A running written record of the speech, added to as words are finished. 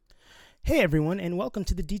Hey everyone, and welcome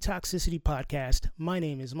to the Detoxicity Podcast. My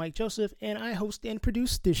name is Mike Joseph, and I host and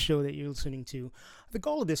produce this show that you're listening to. The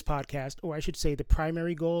goal of this podcast, or I should say the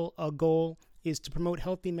primary goal, is to promote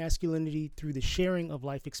healthy masculinity through the sharing of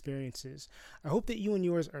life experiences. I hope that you and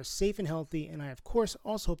yours are safe and healthy, and I of course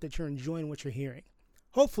also hope that you're enjoying what you're hearing.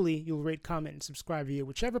 Hopefully, you'll rate, comment, and subscribe via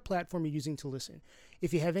whichever platform you're using to listen.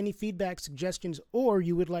 If you have any feedback, suggestions, or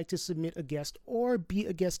you would like to submit a guest or be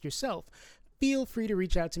a guest yourself, feel free to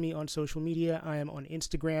reach out to me on social media. I am on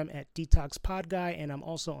Instagram at DetoxPodGuy, and I'm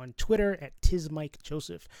also on Twitter at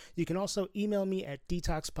TizMikeJoseph. You can also email me at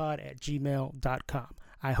detoxpod@gmail.com.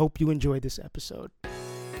 I hope you enjoyed this episode.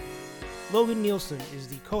 Logan Nielsen is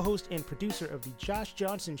the co-host and producer of The Josh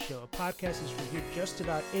Johnson Show, a podcast that you can hear just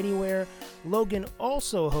about anywhere. Logan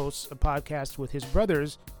also hosts a podcast with his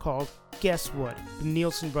brothers called Guess What? The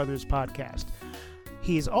Nielsen Brothers Podcast.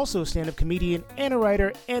 He is also a stand-up comedian and a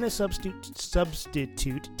writer and a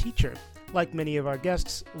substitute teacher. Like many of our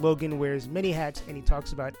guests, Logan wears many hats and he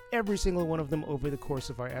talks about every single one of them over the course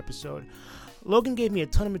of our episode. Logan gave me a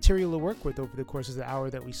ton of material to work with over the course of the hour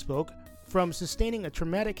that we spoke, from sustaining a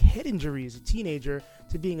traumatic head injury as a teenager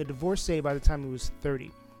to being a divorcee by the time he was 30.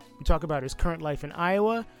 We talk about his current life in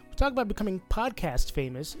Iowa. We talk about becoming podcast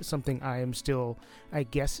famous, something I am still, I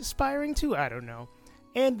guess, aspiring to. I don't know.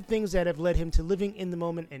 And the things that have led him to living in the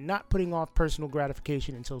moment and not putting off personal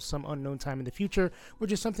gratification until some unknown time in the future,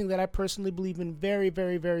 which is something that I personally believe in very,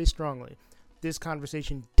 very, very strongly. This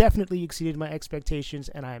conversation definitely exceeded my expectations,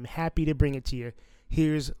 and I am happy to bring it to you.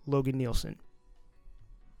 Here's Logan Nielsen.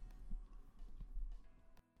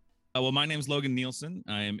 Well, my name's Logan Nielsen.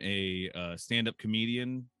 I am a stand-up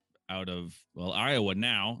comedian out of, Iowa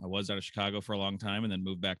now. I was out of Chicago for a long time and then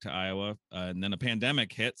moved back to Iowa. And then a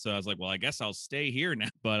pandemic hit. So I was like, well, I guess I'll stay here now.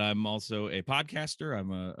 But I'm also a podcaster.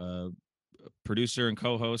 I'm a producer and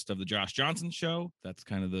co-host of The Josh Johnson Show. That's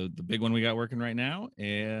kind of the big one we got working right now.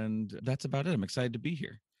 And that's about it. I'm excited to be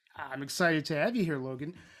here. I'm excited to have you here,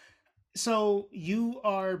 Logan. So you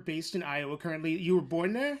are based in Iowa currently. You were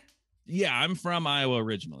born there? Yeah, I'm from Iowa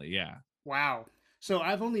originally. Yeah. Wow. So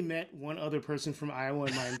I've only met one other person from Iowa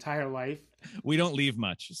in my entire life. We don't leave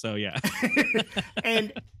much, so yeah.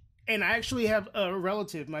 and I actually have a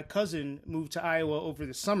relative. My cousin moved to Iowa over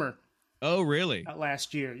the summer. Oh, really?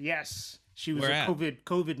 Last year, yes. She was Where a at?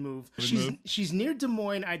 COVID move. She's near Des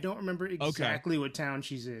Moines. I don't remember exactly what town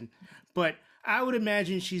she's in, but I would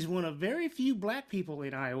imagine she's one of very few Black people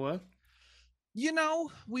in Iowa. You know,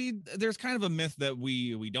 there's kind of a myth that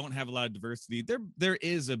we don't have a lot of diversity. There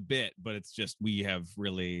is a bit, but it's just we have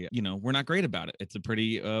really, we're not great about it. It's a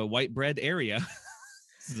pretty white bread area.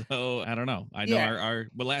 So I don't know. I know our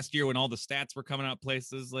last year when all the stats were coming out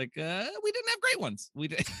places like we didn't have great ones. We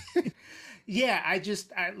did. Yeah,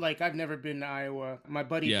 I've never been to Iowa. My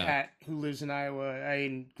buddy Pat, who lives in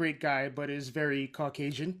Iowa, great guy, but is very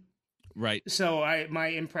Caucasian. Right. So my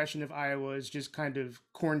impression of Iowa is just kind of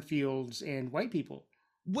cornfields and white people.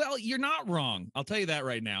 Well, you're not wrong. I'll tell you that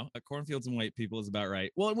right now. Cornfields and white people is about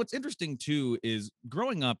right. Well, and what's interesting too is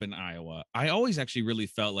growing up in Iowa, I always actually really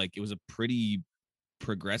felt like it was a pretty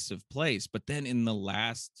progressive place. But then in the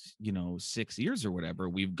last, 6 years or whatever,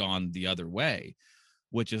 we've gone the other way,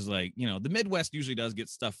 which is like, the Midwest usually does get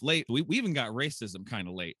stuff late. We even got racism kind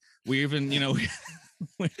of late. We even,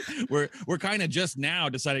 we're kind of just now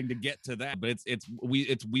deciding to get to that, but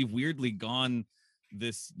we've weirdly gone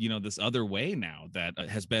this, this other way now that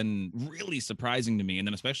has been really surprising to me. And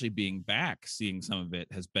then especially being back, seeing some of it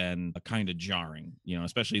has been kind of jarring,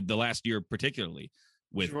 especially the last year, particularly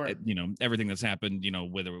with, everything that's happened,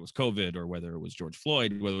 whether it was COVID or whether it was George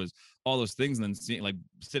Floyd, whether it was all those things. And then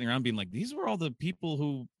sitting around being like, these were all the people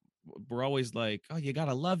who were always like, oh, you got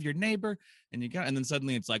to love your neighbor. And then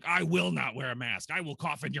suddenly it's like, I will not wear a mask. I will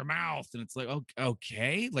cough in your mouth. And it's like,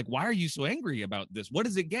 okay, like, why are you so angry about this? What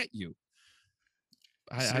does it get you?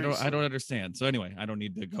 I don't understand. So anyway, I don't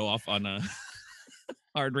need to go off on a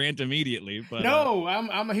hard rant immediately, but no,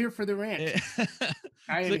 I'm here for the rant.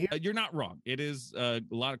 You're not wrong. It is a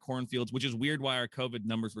lot of cornfields, which is weird why our COVID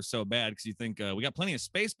numbers were so bad, because you think we got plenty of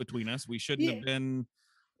space between us. We shouldn't have been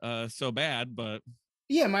so bad, but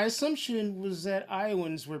yeah, my assumption was that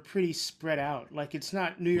Iowans were pretty spread out. Like, it's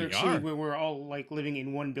not New York City where we're all like living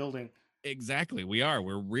in one building. Exactly. We are.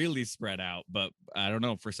 We're really spread out. But I don't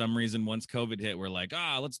know. For some reason, once COVID hit, we're like,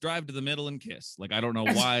 let's drive to the middle and kiss. Like, I don't know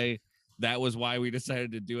why. That was why we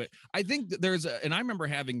decided to do it. I think that and I remember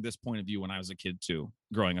having this point of view when I was a kid too,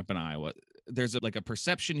 growing up in Iowa. There's a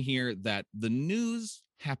perception here that the news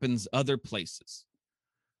happens other places.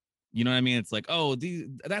 You know what I mean? It's like,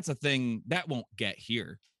 that's a thing that won't get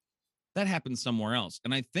here. that happens somewhere else.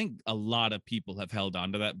 And I think a lot of people have held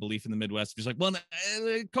on to that belief in the Midwest. Just like, well,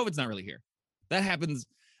 COVID's not really here. That happens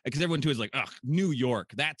because everyone too is like, ugh, New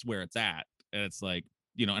York, that's where it's at. And it's like,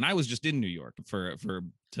 and I was just in New York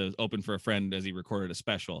to open for a friend as he recorded a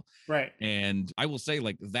special. Right. And I will say,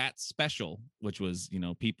 like, that special, which was,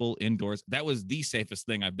 people indoors, that was the safest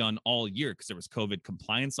thing I've done all year because there was COVID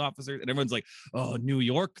compliance officers. And everyone's like, oh, New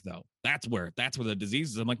York, though, that's where the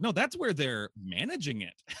disease is. I'm like, no, that's where they're managing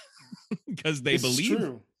it because they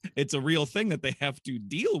believe it's a real thing that they have to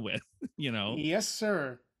deal with, Yes,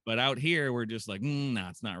 sir. But out here, we're just like, no,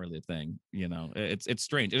 it's not really a thing. It's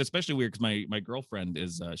strange. And especially weird because my girlfriend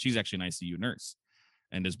she's actually an ICU nurse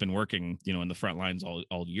and has been working, in the front lines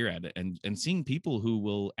all year at it, and seeing people who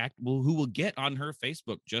will get on her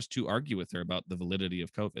Facebook just to argue with her about the validity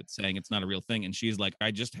of COVID, saying it's not a real thing. And she's like, I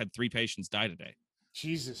just had 3 patients die today.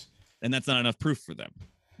 Jesus. And that's not enough proof for them,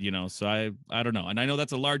 so I don't know. And I know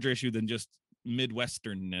that's a larger issue than just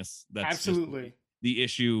Midwesternness. That's absolutely the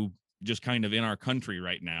issue just kind of in our country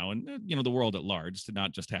right now, and the world at large,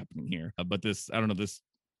 not just happening here. But this, I don't know, this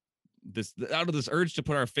out of this urge to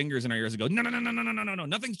put our fingers in our ears and go, no,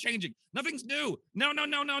 nothing's changing, nothing's new, no.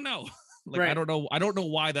 Like, right. I don't know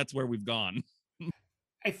why that's where we've gone.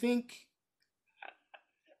 I think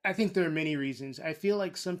there are many reasons. I feel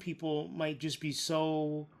like some people might just be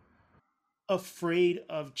so afraid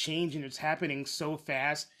of change, and it's happening so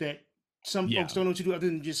fast that some folks don't know what to do other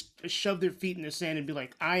than just shove their feet in the sand and be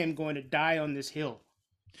like, I am going to die on this hill.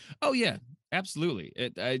 Oh, yeah, absolutely.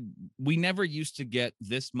 We never used to get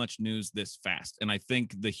this much news this fast. And I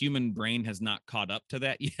think the human brain has not caught up to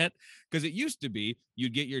that yet, because it used to be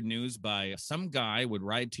you'd get your news by some guy would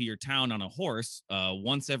ride to your town on a horse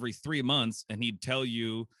once every 3 months, and he'd tell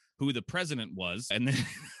you who the president was. And then,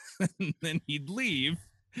 and then he'd leave.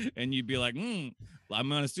 And you'd be like, I'm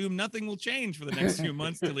going to assume nothing will change for the next few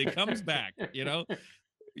months till he comes back. You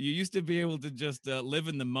used to be able to just live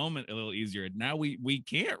in the moment a little easier. Now we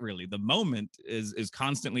can't really. The moment is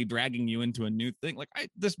constantly dragging you into a new thing. Like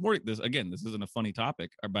this morning, this isn't a funny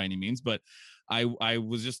topic by any means, but I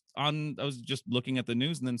was just looking at the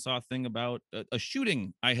news and then saw a thing about a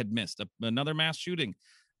shooting I had missed, another mass shooting.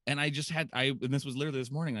 And and this was literally this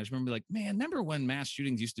morning. I just remember remember when mass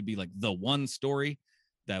shootings used to be like the one story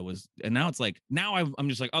that was, and now it's like, now I'm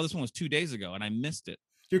just like, oh, this one was 2 days ago and I missed it.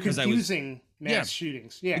 You're confusing mass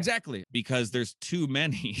shootings. Yeah, exactly. Because there's too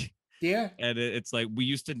many. Yeah. And it's like, we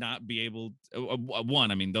used to not be able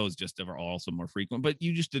one, I mean, those just are also more frequent, but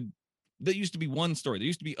there used to be one story. There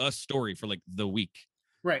used to be a story for like the week.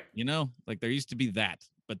 Right. Like there used to be that,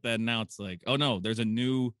 but then now it's like, oh no, there's a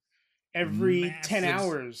new every massive 10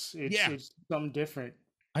 hours. It's something different.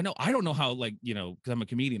 I don't know how, because I'm a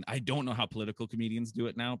comedian, I don't know how political comedians do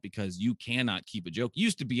it now, because you cannot keep a joke. You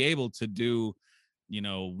used to be able to do,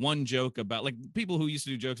 one joke about, like, people who used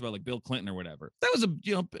to do jokes about like Bill Clinton or whatever. That was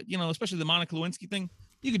especially the Monica Lewinsky thing.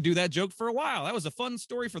 You could do that joke for a while. That was a fun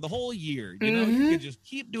story for the whole year. You could just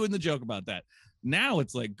keep doing the joke about that. Now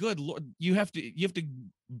it's like, good Lord, you have to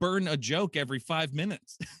burn a joke every 5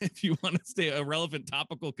 minutes if you want to stay a relevant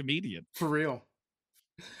topical comedian. For real.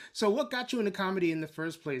 So what got you into comedy in the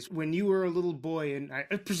first place? When you were a little boy, and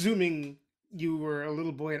I'm presuming you were a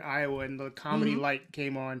little boy in Iowa and the comedy light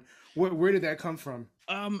came on, where did that come from?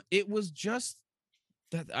 It was just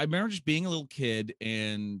that I remember just being a little kid,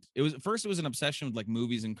 and it was an obsession with like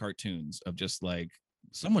movies and cartoons of just like,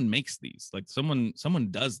 someone makes these, like someone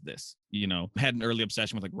does this, had an early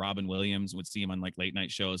obsession with like Robin Williams, would see him on like late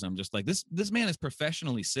night shows. I'm just like, this man is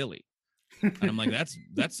professionally silly. And I'm like, that's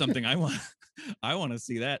something I want to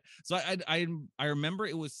see that. So I remember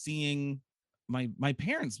it was seeing my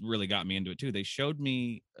parents really got me into it too. They showed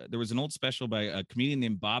me, there was an old special by a comedian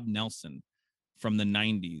named Bob Nelson from the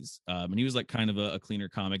 90s. And he was like kind of a cleaner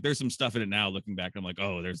comic. There's some stuff in it now looking back. I'm like,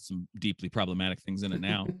 oh, there's some deeply problematic things in it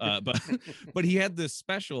now. But he had this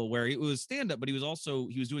special where it was stand up, but he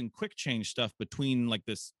was doing quick change stuff between like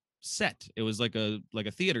this set. It was like a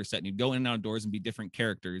theater set, and you'd go in and outdoors and be different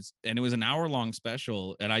characters, and it was an hour-long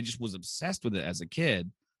special, and I just was obsessed with it as a kid.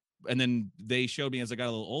 And then they showed me, as I got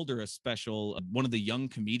a little older, a special, one of the young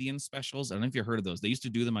comedian specials. I don't know if you heard of those. They used to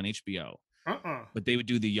do them on HBO. But they would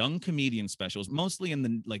do the young comedian specials mostly in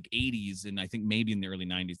the like 80s, and I think maybe in the early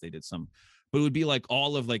 90s they did some, but it would be like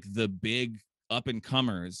all of like the big up and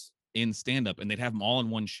comers in stand-up, and they'd have them all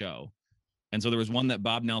in one show. And so there was one that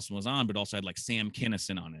Bob Nelson was on, but also had like Sam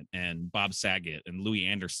Kinison on it, and Bob Saget and Louis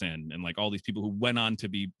Anderson, and like all these people who went on to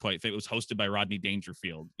be quite famous. It was hosted by Rodney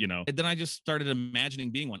Dangerfield, And then I just started imagining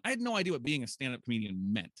being one. I had no idea what being a stand-up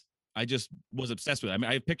comedian meant. I just was obsessed with it. I mean,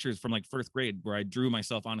 I have pictures from like first grade where I drew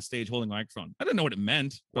myself on a stage holding a microphone. I didn't know what it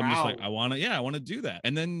meant, but I'm just like, Wow. I want to do that.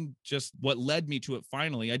 And then just what led me to it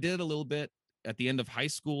finally, I did it a little bit at the end of high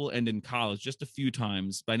school and in college, just a few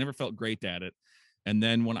times, but I never felt great at it. And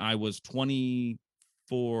then when I was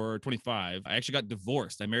 24, 25, I actually got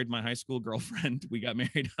divorced. I married my high school girlfriend. We got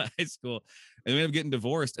married in high school and we ended up getting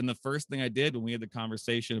divorced. And the first thing I did when we had the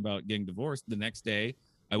conversation about getting divorced, the next day,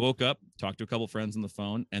 I woke up, talked to a couple friends on the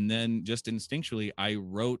phone, and then just instinctually, I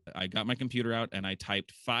got my computer out and I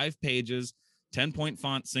typed 5 pages, 10-point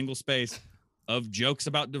font, single space of jokes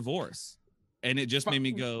about divorce. And it just made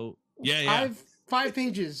me go, yeah. 5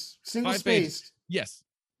 pages, single 5 spaced. pages. Yes.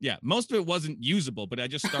 Yeah. Most of it wasn't usable, but I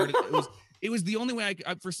just started. It was the only way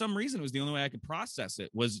for some reason, it was the only way I could process it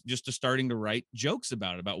was just to starting to write jokes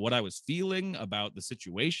about it, about what I was feeling, about the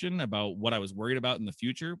situation, about what I was worried about in the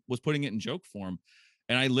future, was putting it in joke form.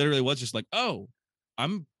 And I literally was just like, oh,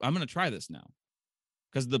 I'm going to try this now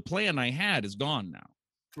because the plan I had is gone now.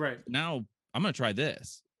 Right. Now I'm going to try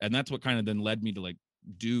this. And that's what kind of then led me to like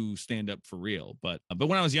do stand up for real. But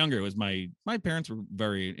when I was younger, it was my parents were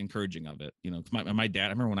very encouraging of it. You know, my dad, I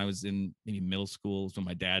remember when I was in maybe middle school, so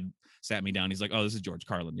my dad sat me down. He's like, oh, this is George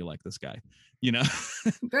Carlin. You like this guy, you know?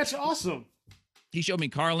 That's awesome. He showed me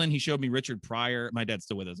Carlin. He showed me Richard Pryor. My dad's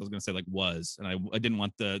still with us. I was going to say like was, and I didn't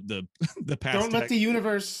want the past. Don't let the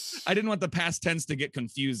universe. I didn't want the past tense to get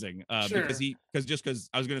confusing Sure. because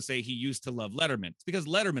I was going to say he used to love Letterman. It's because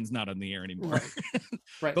Letterman's not on the air anymore.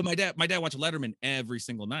 Right. But my dad watched Letterman every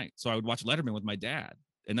single night. So I would watch Letterman with my dad.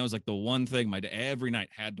 And that was like the one thing my dad every night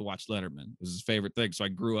had to watch Letterman. It was his favorite thing. So I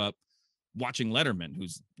grew up watching Letterman,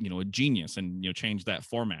 who's, you know, a genius and, you know, changed that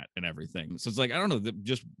format and everything. So it's like, I don't know,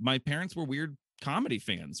 just my parents were weird comedy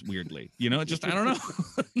fans, weirdly, you know, just, I don't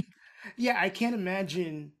know. Yeah, I can't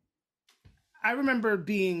imagine. I remember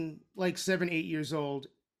being like 7, 8 years old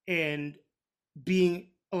and being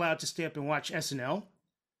allowed to stay up and watch SNL.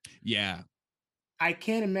 Yeah. I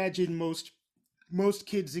can't imagine most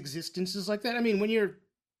kids' existences like that. I mean, when you're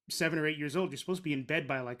 7 or 8 years old, you're supposed to be in bed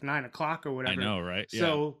by like 9 o'clock or whatever. I know, right?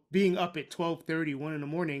 So being up at 12:30, 1 in the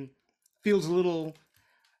morning feels a little,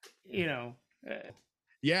 you know.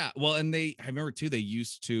 Yeah, well, and I remember too, they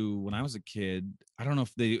used to, when I was a kid, I don't know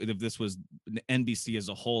if this was NBC as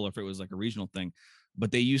a whole or if it was like a regional thing,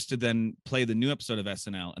 but they used to then play the new episode of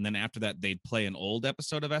SNL, and then after that they'd play an old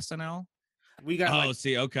episode of SNL. We got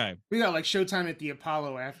okay. We got like Showtime at the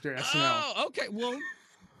Apollo after SNL. Oh, okay. Well,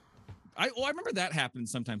 I remember that happened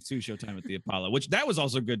sometimes too, Showtime at the Apollo, which that was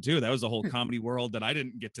also good too. That was a whole comedy world that I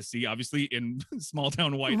didn't get to see, obviously, in small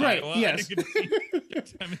town white Iowa. Yes.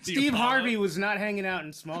 Steve Apollo. Harvey was not hanging out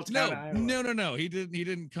in small town Iowa. No. He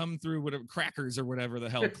didn't come through whatever Crackers or whatever the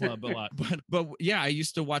hell club a lot. But yeah, I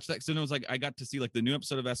used to watch that. So it was like I got to see like the new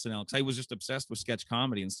episode of SNL because I was just obsessed with sketch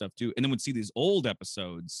comedy and stuff too. And then would see these old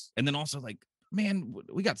episodes, and then also like, man,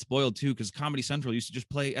 we got spoiled too because Comedy Central used to just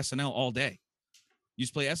play SNL all day. You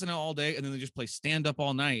just play SNL all day, and then they just play stand up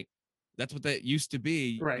all night. That's what that used to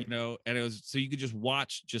be, right? You know, and it was so you could just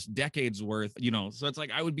watch just decades worth, you know. So it's like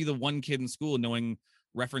I would be the one kid in school knowing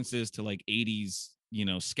references to like 80s, you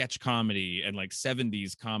know, sketch comedy and like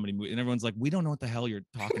 70s comedy movie, and everyone's like, we don't know what the hell you're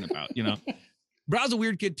talking about, you know. But I was a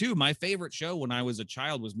weird kid too. My favorite show when I was a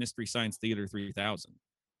child was Mystery Science Theater 3000,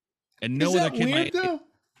 and no other kid. Weird, though?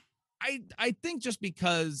 I think just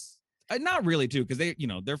because. Not really too, because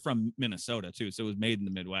they're from Minnesota too, so it was made in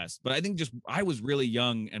the Midwest. But I think just I was really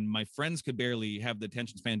young, and my friends could barely have the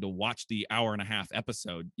attention span to watch the hour-and-a-half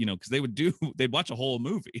episode, you know, because they'd watch a whole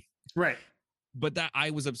movie, right? But that I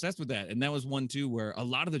was obsessed with that, and that was one too where a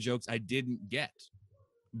lot of the jokes I didn't get,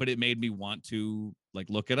 but it made me want to like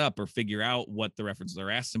look it up or figure out what the references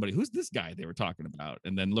are. Ask somebody, who's this guy they were talking about,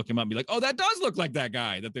 and then look him up and be like, oh, that does look like that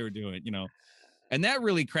guy that they were doing, you know. And that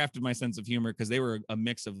really crafted my sense of humor because they were a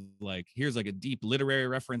mix of like, here's like a deep literary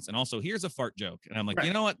reference, and also here's a fart joke. And I'm like,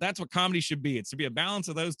 You know what? That's what comedy should be. It should be a balance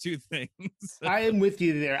of those two things. I am with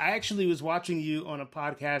you there. I actually was watching you on a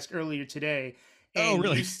podcast earlier today. And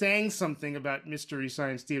you sang something about Mystery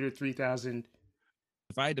Science Theater 3000.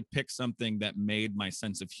 If I had to pick something that made my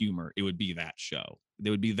sense of humor, it would be that show. It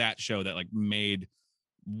would be that show that like made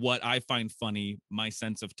what I find funny, my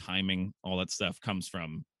sense of timing, all that stuff comes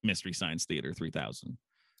from Mystery Science Theater 3000.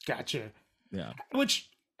 Gotcha. Yeah.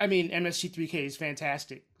 Which, I mean, MST3K is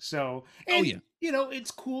fantastic. So, and, you know,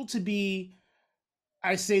 it's cool to be,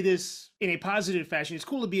 I say this in a positive fashion, it's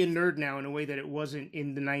cool to be a nerd now in a way that it wasn't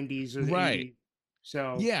in the 90s or the 80s.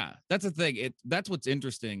 So, yeah, that's the thing. That's what's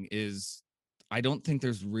interesting is I don't think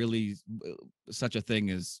there's really such a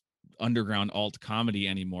thing as underground alt comedy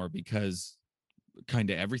anymore because kind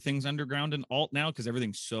of everything's underground and alt now because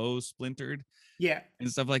everything's so splintered Yeah.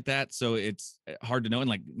 and stuff like that. So it's hard to know. And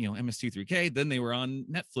like, MST3K, then they were on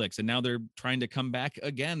Netflix and now they're trying to come back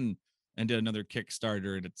again and did another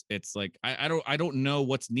Kickstarter. And it's like, I don't know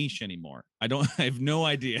what's niche anymore. I have no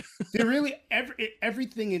idea. They're really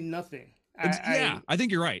everything and nothing. I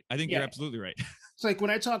think you're right. I think you're Yeah. absolutely right. It's like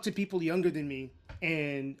when I talk to people younger than me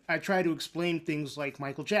and I try to explain things like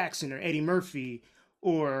Michael Jackson or Eddie Murphy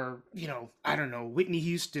or, I don't know, Whitney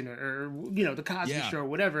Houston or the Cosby Yeah. Show or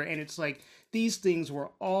whatever. And it's like these things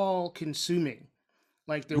were all consuming.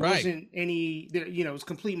 Like there Right. wasn't any, it's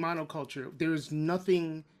complete monoculture. There's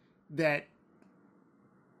nothing that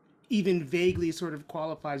even vaguely sort of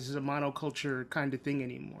qualifies as a monoculture kind of thing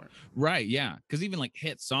anymore. Right. Yeah. Because even like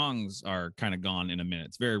hit songs are kind of gone in a minute.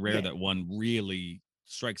 It's very rare Yeah. that one really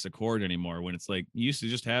strikes a chord anymore. When it's like you used to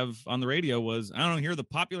just have on the radio was, I don't know, hear the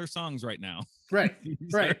popular songs right now. Right. These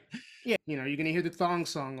Right. are- Yeah. You're going to hear the thong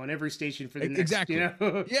song on every station for the next, Exactly.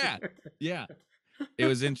 Yeah. Yeah. It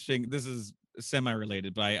was interesting. This is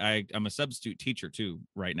semi-related, but I'm a substitute teacher too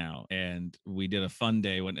right now. And we did a fun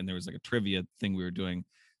day and there was like a trivia thing we were doing.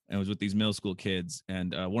 And it was with these middle school kids.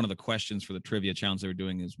 And one of the questions for the trivia challenge they were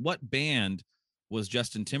doing is, what band was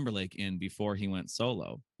Justin Timberlake in before he went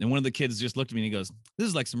solo? And one of the kids just looked at me and he goes, this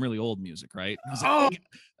is like some really old music, right? And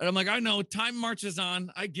I'm like, I know, time marches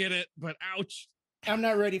on. I get it, but ouch. I'm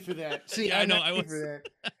not ready for that. See, Yeah, I know. I was for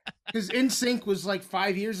that. Because NSYNC was like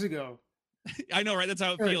 5 years ago. I know, right? That's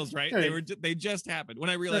how it feels, right? Right. They just happened. When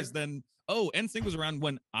I realized then, NSYNC was around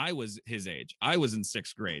when I was his age. I was in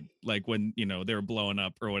 6th grade, like when, they were blowing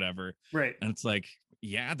up or whatever. Right. And it's like,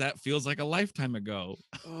 yeah, that feels like a lifetime ago.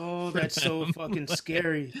 Oh, that's so fucking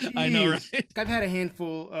scary. Jeez. I know, right? I've had a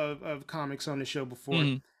handful of comics on the show before.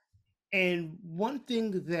 Mm-hmm. And one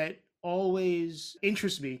thing that always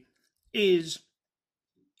interests me is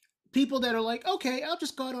people that are like, okay, I'll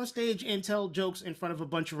just go out on stage and tell jokes in front of a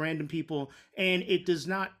bunch of random people, and it does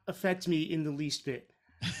not affect me in the least bit.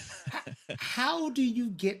 How do you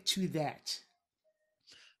get to that?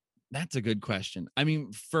 That's a good question. I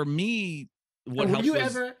mean, for me, were you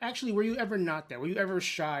ever not that? Were you ever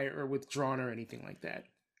shy or withdrawn or anything like that?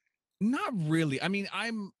 Not really. I mean,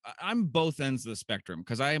 I'm both ends of the spectrum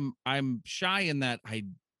because I'm shy in that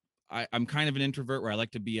I'm kind of an introvert where I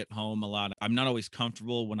like to be at home a lot. I'm not always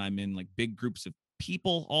comfortable when I'm in like big groups of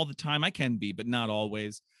people all the time. I can be, but not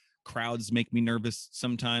always. Crowds make me nervous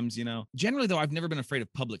sometimes, Generally, though, I've never been afraid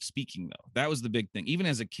of public speaking, though. That was the big thing. Even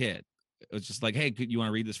as a kid, it was just like, hey, you want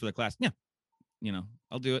to read this for the class? Yeah,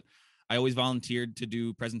 I'll do it. I always volunteered to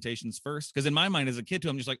do presentations first because in my mind as a kid, too,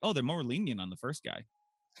 I'm just like, oh, they're more lenient on the first guy.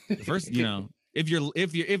 The first, if you're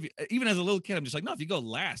even as a little kid, I'm just like, no, if you go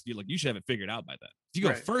last, you're like, you should have it figured out by then. If you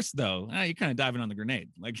go first, though, you're kind of diving on the grenade,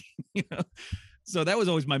 like, So that was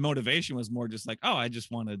always my motivation, was more just like, oh, I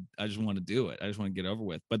just want to do it. I just want to get over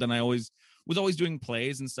with. But then I was always doing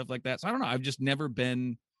plays and stuff like that. So I don't know. I've just never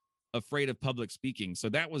been afraid of public speaking. So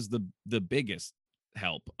that was the biggest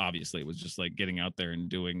help. Obviously, it was just like getting out there and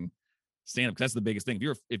doing stand-up. That's the biggest thing.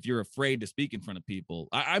 If you're afraid to speak in front of people,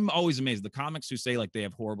 I'm always amazed. The comics who say like they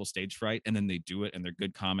have horrible stage fright and then they do it and they're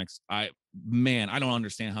good comics. I don't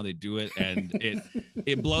understand how they do it, and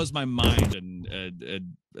it blows my mind,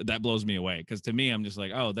 and that blows me away. Because to me, I'm just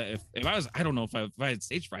like, oh, that if I was, I don't know if I had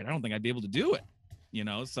stage fright, I don't think I'd be able to do it.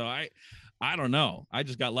 So I don't know. I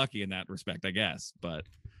just got lucky in that respect, I guess. But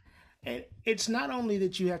and it's not only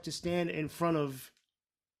that you have to stand in front of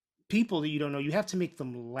people that you don't know, you have to make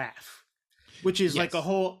them laugh, which is like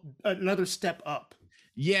another step up.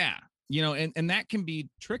 Yeah. And that can be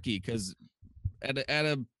tricky because at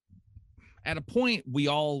a point,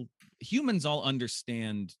 humans all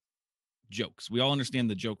understand jokes. We all understand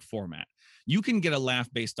the joke format. You can get a laugh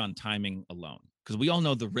based on timing alone because we all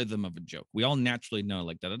know the rhythm of a joke. We all naturally know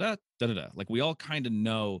like da-da-da, da-da-da. Like we all kind of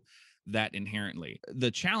know that inherently. The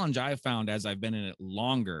challenge I've found as I've been in it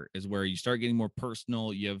longer is where you start getting more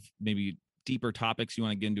personal. You have maybe deeper topics you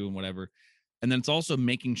want to get into and whatever. And then it's also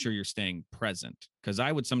making sure you're staying present, because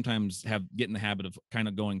I would sometimes get in the habit of kind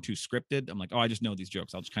of going too scripted. I'm like, oh, I just know these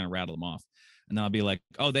jokes. I'll just kind of rattle them off. And then I'll be like,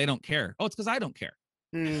 oh, they don't care. Oh, it's because I don't care.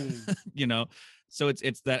 So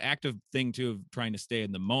it's that active thing too of trying to stay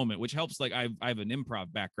in the moment, which helps. Like I have an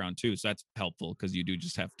improv background too. So that's helpful because you do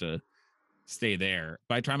just have to stay there.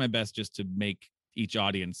 But I try my best just to make each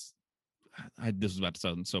audience, this is about to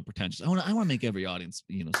sound so pretentious. I want to make every audience,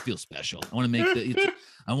 feel special. I want to make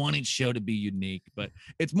I want each show to be unique, but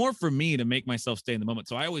it's more for me to make myself stay in the moment.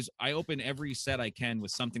 So I open every set I can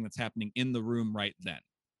with something that's happening in the room right then.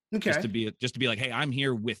 Okay. Just to be like, hey, I'm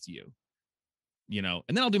here with you, and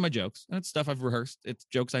then I'll do my jokes. And it's stuff I've rehearsed. It's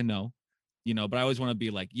jokes I know. but I always want to be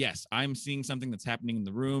like, yes, I'm seeing something that's happening in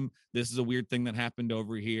the room. This is a weird thing that happened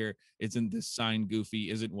over here. Isn't this sign goofy?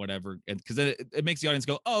 Isn't whatever? And because it makes the audience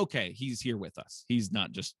go, oh, okay, he's here with us. He's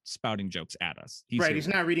not just spouting jokes at us. He's right. here. He's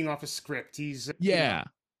not reading off a script. He's yeah.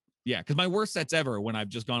 Yeah, because my worst sets ever when I've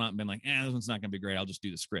just gone out and been like, this one's not going to be great. I'll just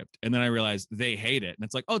do the script. And then I realize they hate it. And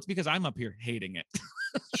it's like, oh, it's because I'm up here hating it.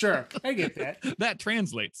 Sure, I get that. That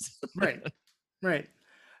translates. Right, right.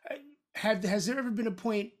 Has there ever been a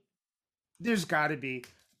point, there's got to be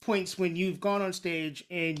points when you've gone on stage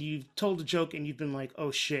and you've told a joke and you've been like,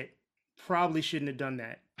 oh shit, probably shouldn't have done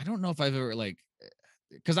that. I don't know if I've ever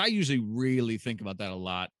because I usually really think about that a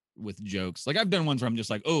lot with jokes. Like I've done ones where I'm just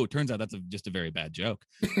like, oh, it turns out that's just a very bad joke.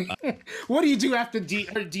 What do you do after?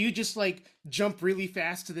 Do you just like jump really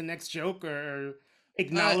fast to the next joke, or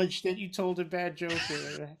acknowledge that you told a bad joke?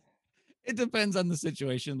 Or... It depends on the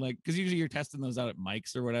situation. Like, because usually you're testing those out at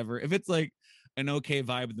mics or whatever. If it's like an okay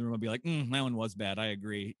vibe in the room, I'll be like, that one was bad. I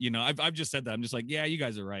agree. I've just said that. I'm just like, yeah, you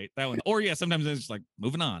guys are right. That one. Or yeah, sometimes it's just like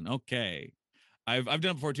moving on. Okay. I've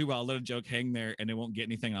done it before too, but I'll let a joke hang there and it won't get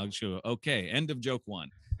anything. I'll just go, okay, end of joke one.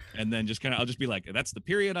 And then I'll just be like, that's the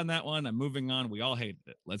period on that one. I'm moving on. We all hated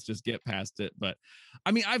it. Let's just get past it. But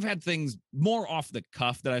I mean, I've had things more off the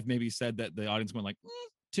cuff that I've maybe said that the audience went like,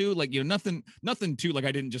 too, like, nothing too, like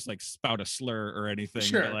I didn't just like spout a slur or anything.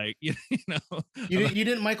 Sure. But, like, you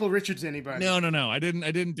didn't Michael Richards anybody. No. I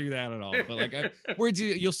didn't do that at all. But like, words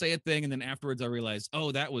you'll say a thing and then afterwards I realize,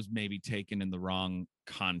 oh, that was maybe taken in the wrong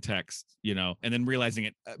context, and then realizing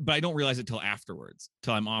it, but I don't realize it till afterwards,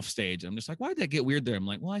 till I'm off stage. I'm just like, why did that get weird there? I'm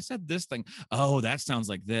like, well, I said this thing. Oh, that sounds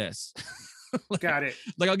like this. Got it.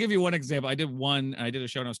 Like, I'll give you one example. I did a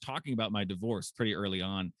show and I was talking about my divorce pretty early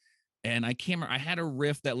on. And I can't remember, I had a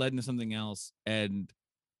riff that led into something else. And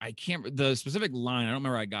I can't, the specific line, I don't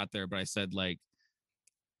remember how I got there, but I said like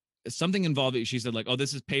something involved it. She said like, oh,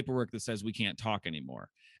 this is paperwork that says we can't talk anymore.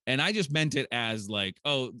 And I just meant it as like,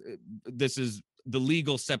 oh, this is the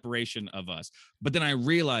legal separation of us. But then I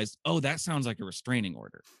realized, oh, that sounds like a restraining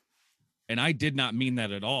order. And I did not mean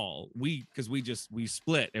that at all. Because we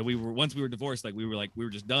split and once we were divorced, like we were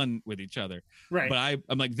just done with each other. Right. But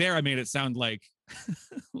I'm like, there, I made it sound like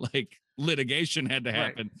like litigation had to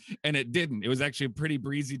happen. Right. And it didn't. It was actually a pretty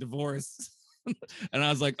breezy divorce. And I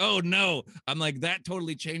was like, oh no. I'm like, that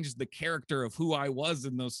totally changed the character of who I was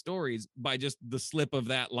in those stories by just the slip of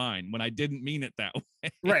that line when I didn't mean it that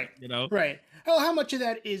way. Right. Right. How much of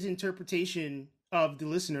that is interpretation of the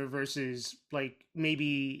listener versus like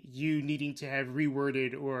maybe you needing to have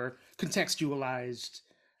reworded or contextualized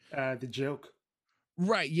the joke?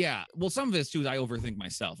 Right. Yeah. Well, some of this too is I overthink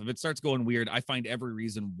myself. If it starts going weird, I find every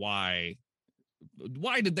reason why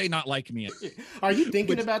did they not like me? Are you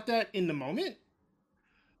thinking about that in the moment?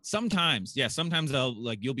 Sometimes, yeah. Sometimes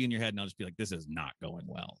you'll be in your head and I'll just be like, this is not going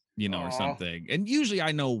well, or something. And usually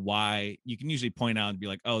I know why. You can usually point out and be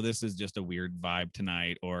like, oh, this is just a weird vibe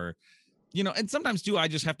tonight. Or, and sometimes too, I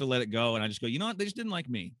just have to let it go. And I just go, you know what? They just didn't like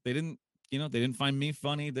me. They didn't find me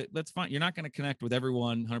funny. That's fine. You're not going to connect with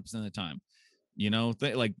everyone 100% of the time.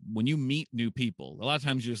 Like when you meet new people, a lot of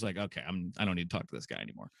times you're just like, okay, I don't need to talk to this guy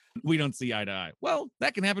anymore. We don't see eye to eye. Well,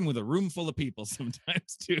 that can happen with a room full of people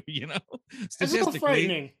sometimes too, statistically.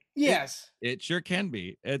 Frightening. Yes. It sure can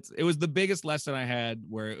be. It was the biggest lesson I had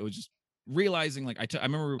where it was just realizing like I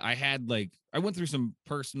remember I went through some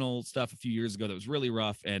personal stuff a few years ago that was really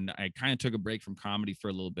rough. And I kind of took a break from comedy for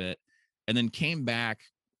a little bit and then came back.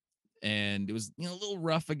 And it was, a little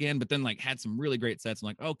rough again, but then like had some really great sets. I'm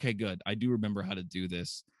like, okay, good. I do remember how to do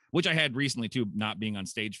this, which I had recently too, not being on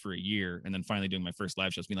stage for a year and then finally doing my first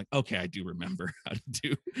live shows, being like, okay, I do remember how to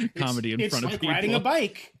do comedy in front of people. It's like riding a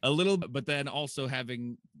bike. A little bit, but then also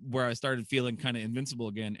having where I started feeling kind of invincible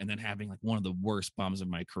again and then having like one of the worst bombs of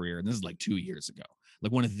my career. And this is like 2 years ago,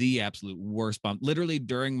 like one of the absolute worst bombs. Literally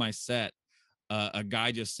during my set, a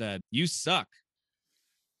guy just said, "You suck."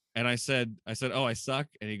 And I said, oh, I suck.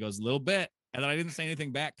 And he goes, a little bit. And then I didn't say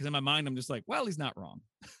anything back because in my mind, I'm just like, well, he's not wrong.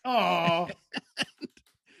 Oh.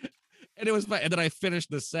 And it was fine. And then I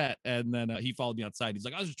finished the set and then he followed me outside. He's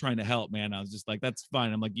like, I was just trying to help, man. I was just like, that's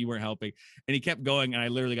fine. I'm like, you weren't helping. And he kept going. And I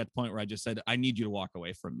literally got to the point where I just said, I need you to walk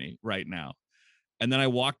away from me right now. And then I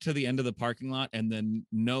walked to the end of the parking lot and then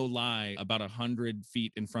no lie, about 100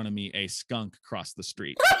 feet in front of me, a skunk crossed the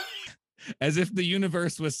street. As if the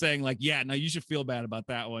universe was saying like, yeah, no, you should feel bad about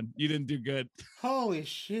that one. You didn't do good. Holy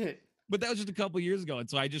shit. But that was just a couple years ago. And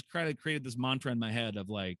so I just kind of created this mantra in my head of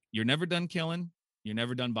like, you're never done killing. You're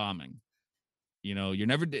never done bombing. You'll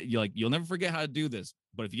never forget how to do this.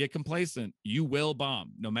 But if you get complacent, you will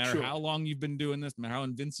bomb. No matter how long you've been doing this, no matter how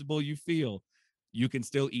invincible you feel, you can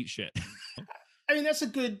still eat shit. I mean, that's a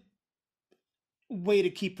good way to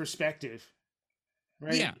keep perspective,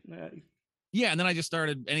 right? Yeah. Yeah, and then I just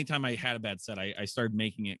started. Anytime I had a bad set, I started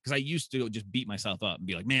making it, because I used to just beat myself up and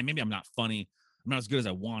be like, man, maybe I'm not funny. I'm not as good as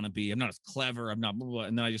I want to be. I'm not as clever. I'm not blah, blah, blah.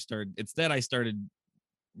 And then I just started. Instead, I started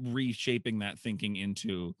reshaping that thinking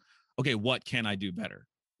into, okay, what can I do better?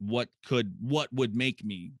 What would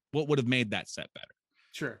have made that set better?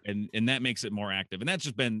 Sure. And that makes it more active. And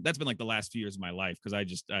that's been like the last few years of my life, because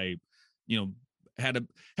I you know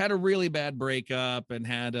had a really bad breakup and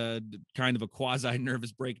had a kind of a quasi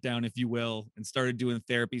nervous breakdown, if you will, and started doing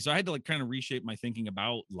therapy. So I had to like kind of reshape my thinking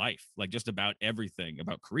about life, like just about everything,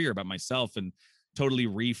 about career, about myself, and totally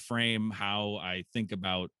reframe how I think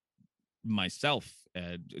about myself,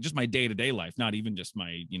 just my day-to-day life, not even just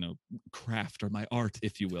my craft or my art,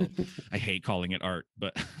 if you will. I hate calling it art,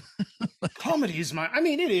 but Comedy is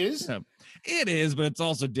it is. It is, but it's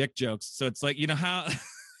also dick jokes. So it's like, how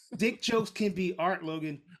dick jokes can be art,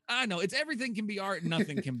 Logan. I know, it's everything can be art,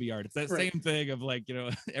 nothing can be art. It's that right. same thing of like,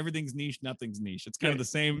 everything's niche, nothing's niche. It's kind of the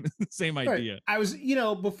same idea. I was,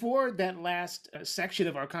 before that last section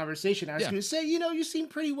of our conversation, I was going to say, you seem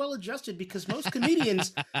pretty well adjusted, because most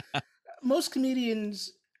comedians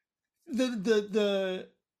the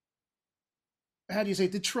how do you say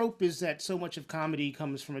it? The trope is that so much of comedy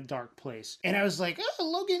comes from a dark place. And I was like, oh,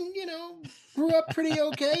 Logan, grew up pretty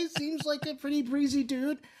okay. Seems like a pretty breezy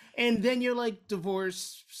dude. And then you're like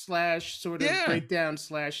divorce / sort of breakdown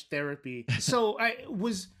 / therapy. So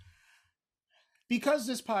because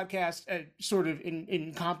this podcast sort of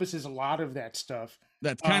encompasses a lot of that stuff.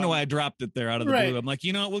 That's kind of why I dropped it there out of the blue. I'm like,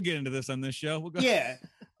 we'll get into this on this show. We'll go. Yeah.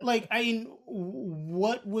 Like, I mean,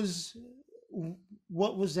 what was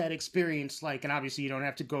that experience like? And obviously you don't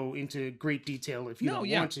have to go into great detail if you don't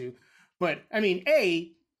want to. But I mean,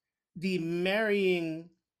 the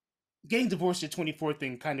getting divorced at 24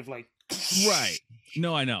 thing kind of like... Right.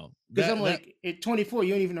 No, I know. Because I'm like, at 24,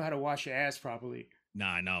 you don't even know how to wash your ass properly.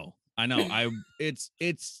 Nah, I know. It's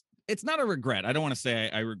not a regret. I don't want to say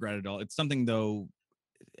I regret it all. It's something, though,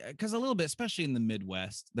 because a little bit, especially in the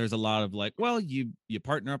Midwest, there's a lot of like, well, you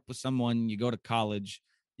partner up with someone, you go to college,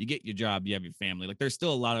 you get your job, you have your family. Like, there's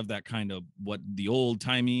still a lot of that kind of what the old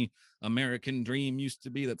timey American dream used to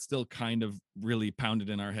be, that's still kind of really pounded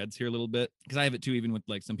in our heads here a little bit. Because I have it too, even with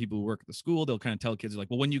like some people who work at the school, they'll kind of tell kids like,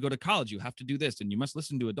 well, when you go to college, you have to do this, and you must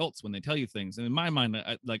listen to adults when they tell you things. And in my mind,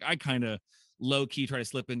 I kind of low key try to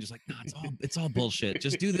slip in, just like, no, it's all bullshit.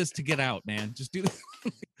 Just do this to get out, man. Just do this.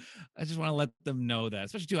 I just want to let them know that,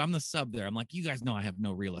 especially too, I'm the sub there. I'm like, you guys know I have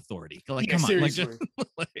no real authority. Like, come on, like, just,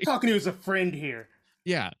 like, talking to you as a friend here.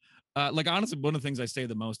 Yeah. Like, honestly, one of the things I say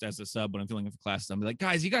the most as a sub when I'm feeling with classes, I'm like,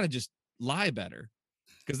 guys, you got to just lie better,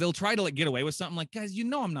 because they'll try to like get away with something. Like, guys,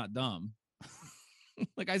 I'm not dumb.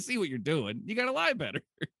 Like, I see what you're doing. You got to lie better,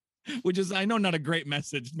 which is, I know, not a great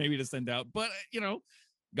message maybe to send out, but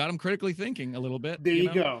got them critically thinking a little bit. There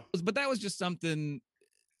you go. But that was just something,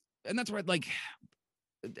 and that's where like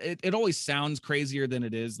it always sounds crazier than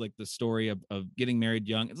it is. Like the story of getting married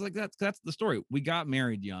young. It's like that's the story. We got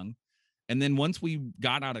married young. And then once we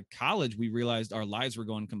got out of college, we realized our lives were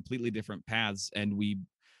going completely different paths, and we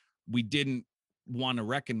didn't want to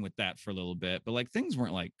reckon with that for a little bit. But like, things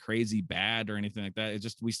weren't like crazy bad or anything like that. It's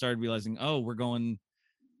just, we started realizing, oh, we're going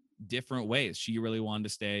different ways. She really wanted to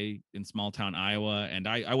stay in small town Iowa, and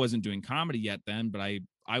I wasn't doing comedy yet then, but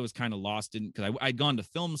I was kind of lost in, because I'd gone to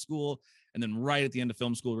film school, and then right at the end of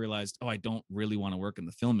film school realized, oh, I don't really want to work in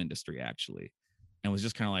the film industry actually. And was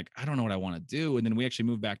just kind of like, I don't know what I want to do. And then we actually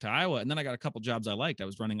moved back to Iowa. And then I got a couple jobs I liked. I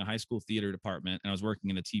was running a high school theater department, and I was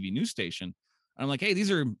working in a TV news station. And I'm like, hey,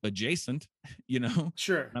 these are adjacent,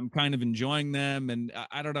 Sure. I'm kind of enjoying them. And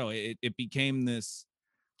I don't know, it became this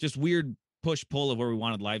just weird push-pull of where we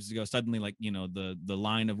wanted lives to go. Suddenly, like, the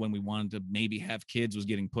line of when we wanted to maybe have kids was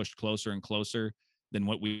getting pushed closer and closer than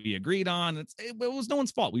what we agreed on. It was no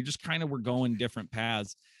one's fault. We just kind of were going different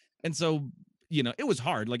paths. And so, it was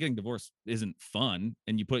hard. Like, getting divorced isn't fun.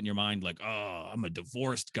 And you put in your mind like, oh, I'm a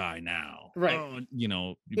divorced guy now. Right.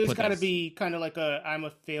 Oh, there's got to be kind of like I'm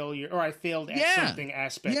a failure, or I failed at something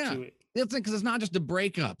aspect to it. It's because it's not just a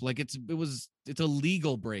breakup. Like, it's a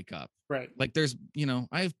legal breakup. Right. Like, there's,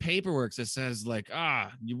 I have paperwork that says like,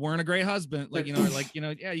 you weren't a great husband. Like,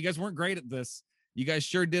 yeah, you guys weren't great at this. You guys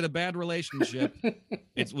sure did a bad relationship.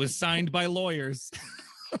 It was signed by lawyers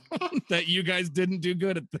that you guys didn't do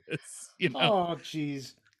good at this. Oh,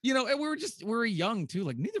 geez. And we were young too.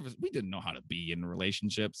 Like, neither of us, we didn't know how to be in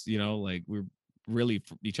relationships. Like, we're really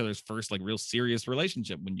each other's first like real serious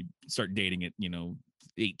relationship when you start dating at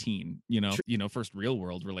 18. First real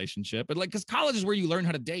world relationship. But like, because college is where you learn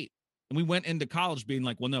how to date. And we went into college being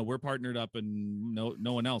like, well, no, we're partnered up, and no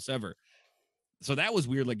one else ever. So that was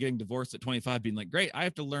weird, like getting divorced at 25, being like, great, I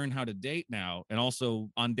have to learn how to date now. And also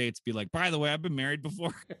on dates be like, by the way, I've been married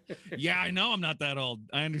before. Yeah, I know I'm not that old.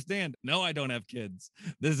 I understand. No, I don't have kids.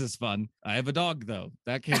 This is fun. I have a dog though.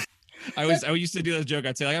 That came. I used to do that joke.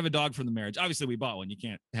 I'd say, I have a dog from the marriage. Obviously we bought one. You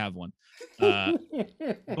can't have one.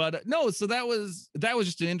 But no, so that was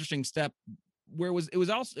just an interesting step where it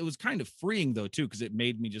was kind of freeing though too, because it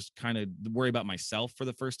made me just kind of worry about myself for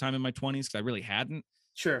the first time in my 20s, because I really hadn't.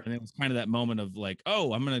 Sure. And it was kind of that moment of like,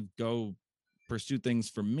 oh, I'm gonna go pursue things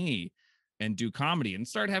for me and do comedy, and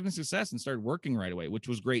start having success and started working right away, which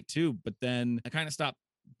was great too. But then I kind of stopped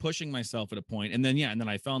pushing myself at a point, and then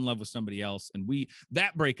I fell in love with somebody else, and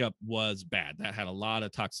that breakup was bad. That had a lot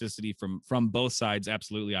of toxicity from both sides.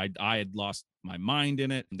 Absolutely. I had lost my mind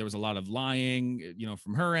in it. There was a lot of lying,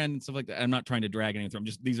 from her end and stuff like that. I'm not trying to drag anything.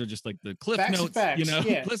 These are just like the cliff notes,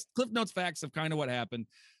 yeah. cliff notes facts of kind of what happened.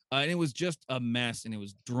 And it was just a mess, and it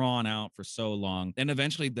was drawn out for so long. And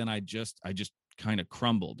eventually then I just kind of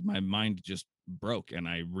crumbled. My mind just broke, and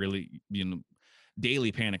I really,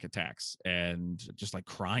 daily panic attacks and just like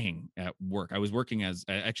crying at work. I was working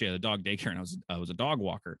actually at a dog daycare, and I was a dog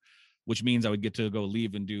walker, which means I would get to go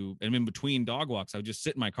leave and in between dog walks, I would just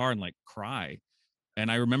sit in my car and like cry.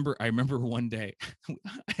 And I remember one day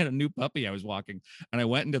I had a new puppy I was walking, and I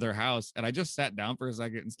went into their house, and I just sat down for a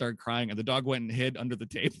second and started crying, and the dog went and hid under the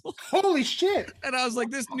table. Holy shit. And I was like,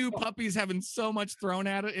 this new puppy's having so much thrown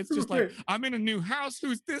at it. It's just like, I'm in a new house.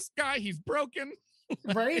 Who's this guy? He's broken.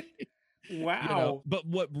 Right? Wow. But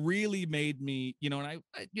what really made me, and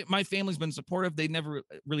my family's been supportive. They never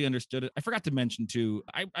really understood it. I forgot to mention too,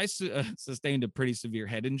 I sustained a pretty severe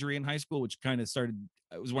head injury in high school, which kind of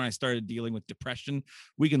it was when I started dealing with depression.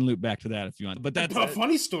 We can loop back to that if you want, but that's a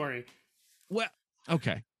funny story. Well,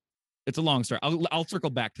 okay. It's a long story. I'll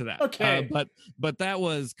circle back to that. Okay. But that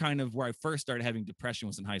was kind of where I first started having depression,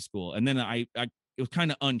 was in high school. And then it was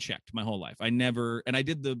kind of unchecked my whole life. I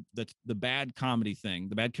did the bad comedy thing,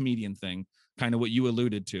 the bad comedian thing, kind of what you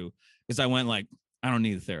alluded to, is I went like, I don't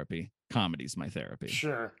need therapy. Comedy's my therapy.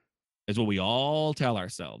 Sure. Is what we all tell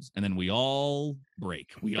ourselves. And then we all break.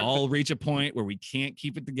 We all reach a point where we can't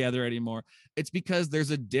keep it together anymore. It's because there's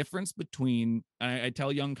a difference between, I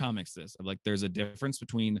tell young comics this, like there's a difference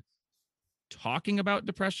between talking about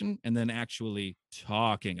depression and then actually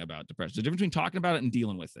talking about depression. The difference between talking about it and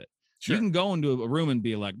dealing with it. Sure. You can go into a room and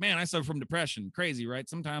be like, man, I suffer from depression. Crazy, right?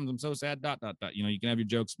 Sometimes I'm so sad, ... You can have your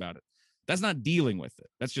jokes about it. That's not dealing with it.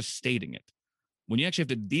 That's just stating it. When you actually have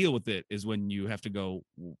to deal with it is when you have to go,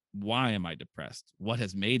 why am I depressed? What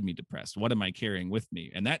has made me depressed? What am I carrying with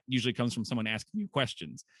me? And that usually comes from someone asking you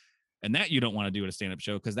questions. And that you don't want to do at a stand-up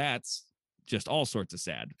show, because that's just all sorts of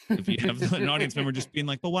sad. If you have an audience member just being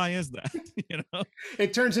like, but why is that?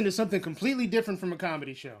 It turns into something completely different from a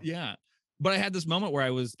comedy show. Yeah. But I had this moment where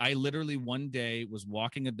I literally one day was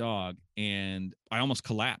walking a dog, and I almost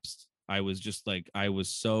collapsed. I was just like, I was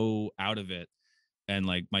so out of it. And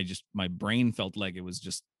like my brain felt like it was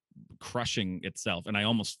just crushing itself. And I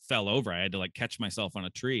almost fell over. I had to like catch myself on a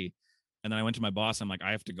tree. And then I went to my boss. I'm like,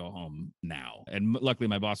 I have to go home now. And luckily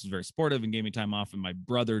my boss was very supportive and gave me time off. And my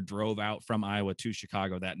brother drove out from Iowa to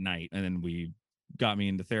Chicago that night. And then we got me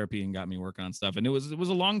into therapy and got me working on stuff. And it was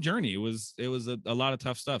a long journey. It was a lot of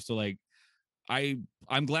tough stuff. So like,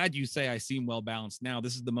 I'm glad you say I seem well balanced now.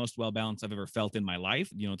 This is the most well balanced I've ever felt in my life.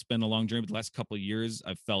 It's been a long journey, but the last couple of years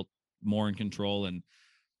I've felt more in control, and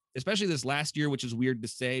especially this last year, which is weird to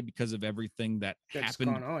say because of everything that's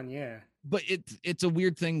happened. Gone on, yeah. But it's a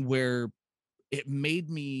weird thing where it made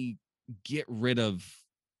me get rid of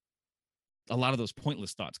a lot of those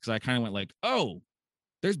pointless thoughts, because I kind of went like, oh,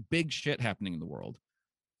 there's big shit happening in the world.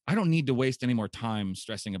 I don't need to waste any more time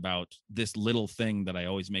stressing about this little thing that I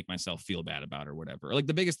always make myself feel bad about or whatever. Like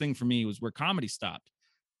the biggest thing for me was where comedy stopped.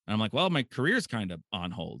 And I'm like, well, my career's kind of on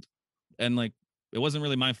hold. And like, it wasn't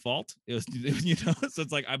really my fault. It was, so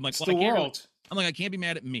it's like, I'm like, well, I can't be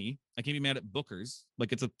mad at me. I can't be mad at bookers.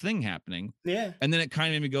 Like it's a thing happening. Yeah. And then it kind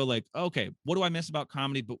of made me go like, okay, what do I miss about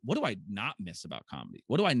comedy? But what do I not miss about comedy?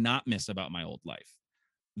 What do I not miss about my old life?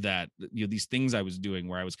 That, these things I was doing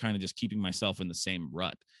where I was kind of just keeping myself in the same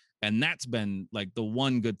rut. And that's been like the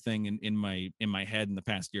one good thing in my head in the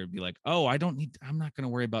past year, to be like, oh, I'm not going to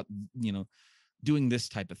worry about, doing this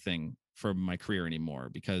type of thing for my career anymore,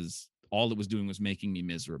 because all it was doing was making me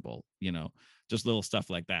miserable, just little stuff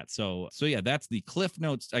like that. So yeah, that's the Cliff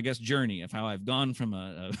Notes, I guess, journey of how I've gone from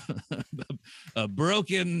a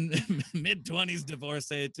broken mid-20s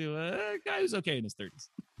divorcee to a guy who's okay in his 30s.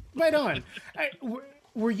 Right on.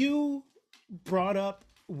 Were you brought up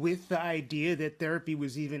with the idea that therapy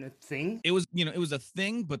was even a thing? It was, it was a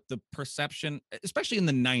thing, but the perception, especially in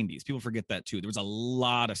the 90s, people forget that too. There was a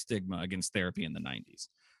lot of stigma against therapy in the 90s,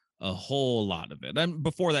 a whole lot of it. And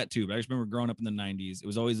before that too, but I just remember growing up in the 90s, it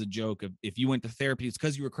was always a joke of if you went to therapy, it's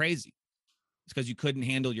because you were crazy. It's because you couldn't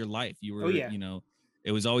handle your life. You Oh were, yeah.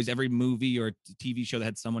 it was always every movie or TV show that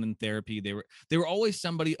had someone in therapy. They were always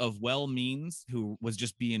somebody of well means who was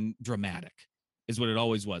just being dramatic, is what it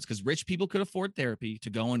always was. Because rich people could afford therapy to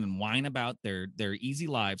go in and whine about their easy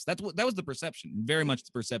lives. That was the perception, very much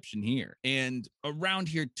the perception here. And around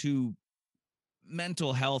here too,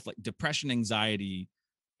 mental health, like depression, anxiety,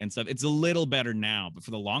 and stuff, it's a little better now. But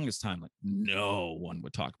for the longest time, like no one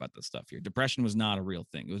would talk about this stuff here. Depression was not a real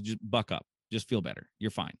thing. It was just buck up, just feel better. You're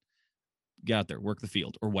fine. Get out there, work the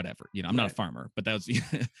field or whatever. I'm not a farmer, but that's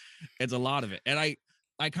it's a lot of it. And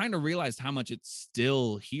I kind of realized how much it's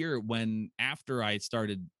still here when after I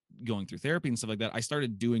started going through therapy and stuff like that, I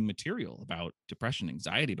started doing material about depression,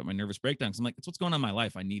 anxiety, about my nervous breakdowns. I'm like, it's what's going on in my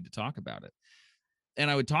life. I need to talk about it. And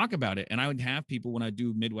I would talk about it, and I would have people, when I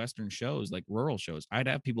do Midwestern shows, like rural shows, I'd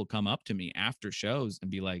have people come up to me after shows and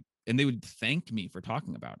be like, and they would thank me for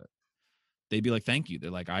talking about it. They'd be like, thank you. They're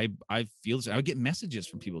like, I feel this. I would get messages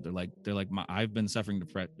from people. They're like, I've been suffering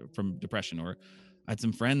from depression. Or I had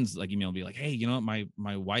some friends like email me like, hey, you know what?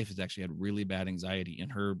 My wife has actually had really bad anxiety, and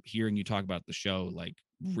her hearing you talk about the show, like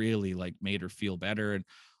really like made her feel better and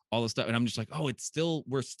all this stuff. And I'm just like, oh,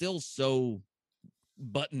 we're still so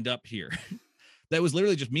buttoned up here. That was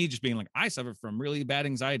literally just me just being like, I suffer from really bad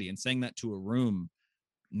anxiety, and saying that to a room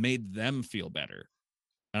made them feel better.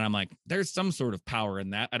 And I'm like, there's some sort of power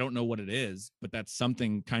in that. I don't know what it is, but that's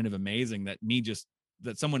something kind of amazing that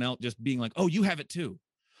someone else just being like, oh, you have it too.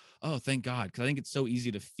 Oh, thank God. Cause I think it's so easy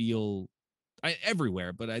to feel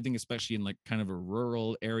everywhere, but I think especially in like kind of a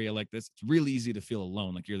rural area like this, it's really easy to feel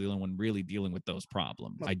alone. Like you're the only one really dealing with those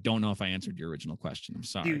problems. I don't know if I answered your original question. I'm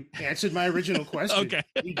sorry. You answered my original question. Okay.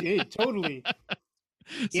 You did, totally.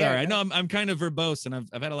 Sorry, yeah, I know I'm kind of verbose, and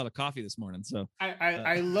I've had a lot of coffee this morning. So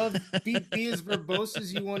I love be as verbose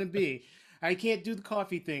as you want to be. I can't do the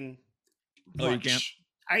coffee thing. Oh, you can't?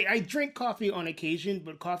 I drink coffee on occasion,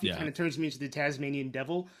 but coffee kind of turns me into the Tasmanian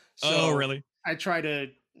devil. So oh, really? I try to,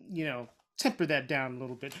 temper that down a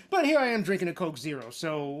little bit. But here I am drinking a Coke Zero.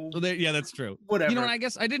 So yeah, that's true. Whatever. And I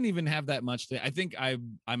guess I didn't even have that much today. I think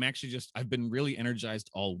I'm actually I've been really energized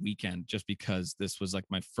all weekend, just because this was like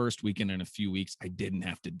my first weekend in a few weeks. I didn't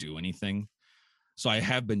have to do anything. So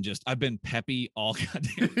I've been peppy all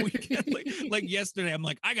goddamn weekend. like yesterday, I'm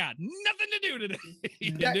like, I got nothing to do today.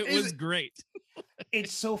 And it was great.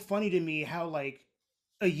 It's so funny to me how like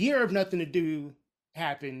a year of nothing to do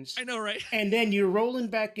happens. I know, right? And then you're rolling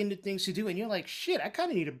back into things to do, and you're like, shit, I kind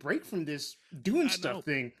of need a break from this doing stuff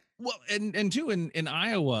thing. Well, and too, in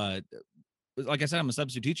Iowa, like I said, I'm a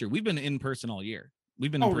substitute teacher. We've been in person all year.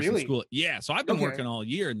 We've been in person school. Yeah. So I've been working all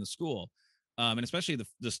year in the school. And especially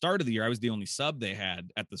the start of the year, I was the only sub they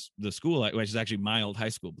had at the school, which is actually my old high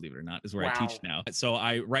school, believe it or not, is where I teach now. So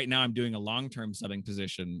right now I'm doing a long-term subbing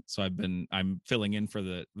position. So I'm filling in for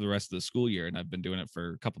the rest of the school year, and I've been doing it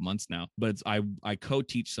for a couple months now. But I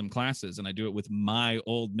co-teach some classes, and I do it with my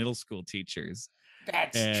old middle school teachers.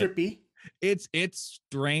 That's trippy. It's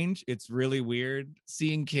strange. It's really weird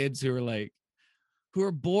seeing kids who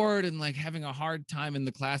are bored and like having a hard time in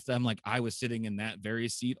the class. That I'm like, I was sitting in that very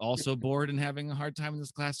seat, also bored and having a hard time in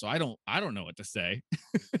this class. So I don't know what to say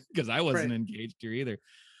because I wasn't engaged here either.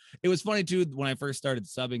 It was funny too when I first started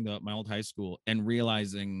subbing my old high school and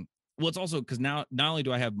realizing, well, it's also because now not only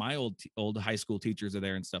do I have my old high school teachers are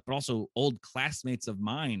there and stuff, but also old classmates of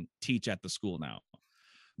mine teach at the school now.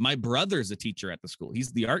 My brother's a teacher at the school.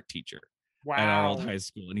 He's the art teacher. Wow. At our old high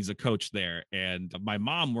school, and he's a coach there. And my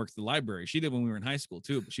mom works the library. She did when we were in high school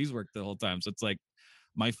too, but she's worked the whole time. So it's like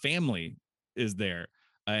my family is there.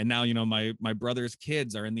 And now, my brother's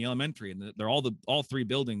kids are in the elementary, and they're all three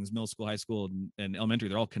buildings, middle school, high school, and elementary.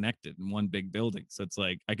 They're all connected in one big building. So it's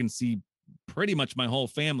like I can see pretty much my whole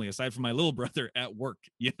family aside from my little brother at work,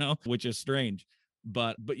 which is strange.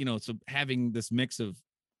 But so having this mix of,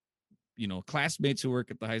 classmates who work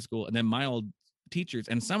at the high school, and then my old teachers,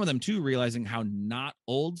 and some of them too, realizing how not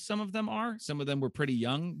old some of them are. Some of them were pretty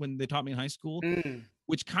young when they taught me in high school,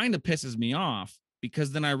 which kind of pisses me off,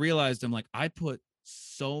 because then I realized I'm like, I put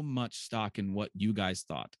so much stock in what you guys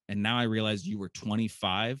thought, and now I realize you were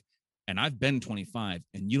 25 and I've been 25,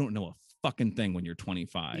 and you don't know a fucking thing when you're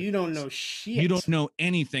 25. You don't know shit. You don't know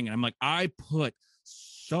anything. And I'm like, I put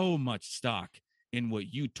so much stock in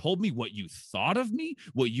what you told me, what you thought of me,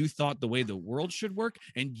 what you thought the way the world should work,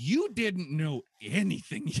 and you didn't know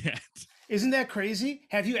anything yet. Isn't that crazy?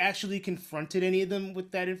 Have you actually confronted any of them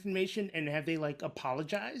with that information, and have they like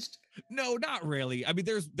apologized? No, not really. I mean,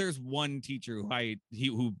 there's one teacher who I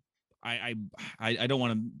don't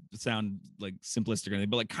want to sound like simplistic or anything,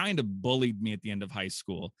 but like kind of bullied me at the end of high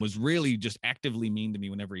school. Was really just actively mean to me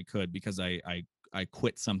whenever he could because I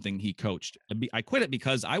quit something he coached. I quit it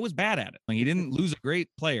because I was bad at it. Like, he didn't lose a great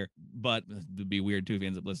player, but it'd be weird too if he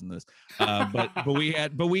ends up listening to this. But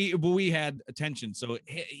we had attention. So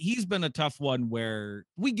he's been a tough one where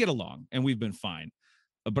we get along and we've been fine.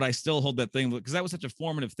 But I still hold that thing because that was such a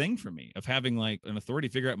formative thing for me of having like an authority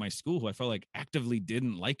figure at my school who I felt like actively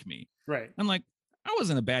didn't like me. Right. I'm like, I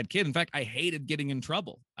wasn't a bad kid. In fact, I hated getting in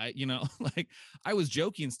trouble. Like I was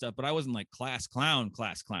joking and stuff, but I wasn't like class clown,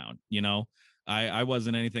 I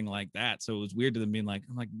wasn't anything like that. So it was weird to them being like,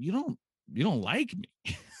 I'm like, you don't like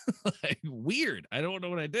me. Like, weird. I don't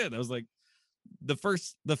know what I did. I was like, the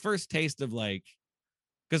first taste of like,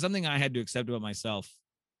 because something I had to accept about myself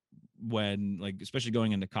when, like, especially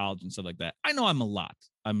going into college and stuff like that. I know I'm a lot.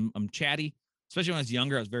 I'm chatty. Especially when I was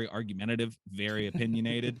younger, I was very argumentative, very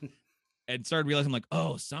opinionated, and started realizing like,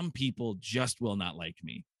 oh, some people just will not like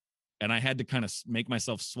me. And I had to kind of make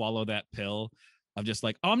myself swallow that pill of just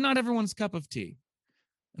like, oh, I'm not everyone's cup of tea.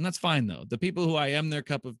 And that's fine though. The people who I am their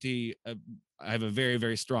cup of tea, I have a very,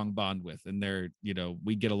 very strong bond with, and they're,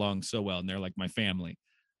 we get along so well, and they're like my family.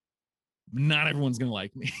 Not everyone's going to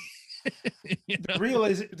like me.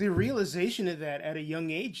 The realization of that at a young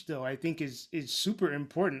age, though, I think is super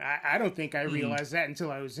important. I don't think I realized that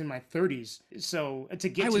until I was in my 30s. So to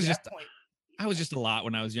get to that point, I was just a lot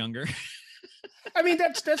when I was younger. I mean,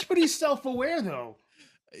 that's pretty self-aware, though.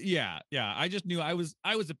 Yeah. I just knew I was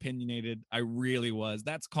opinionated. I really was.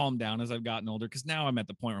 That's calmed down as I've gotten older, because now I'm at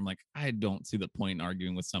the point where I'm like, I don't see the point in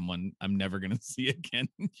arguing with someone I'm never going to see again.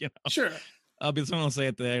 Sure. I'll be someone will say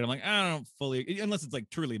it there, and I'm like, I don't fully, unless it's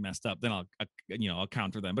like truly messed up, then I'll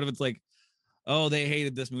counter them. But if it's like, oh, they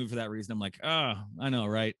hated this movie for that reason, I'm like, oh, I know,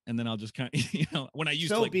 right? And then I'll just kind of, when I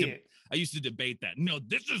used to I used to debate that. No,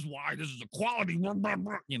 this is why, this is equality.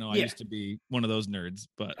 I used to be one of those nerds.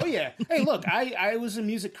 But oh yeah, hey, look, I was a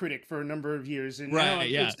music critic for a number of years, and now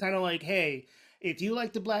it's kind of like, hey, if you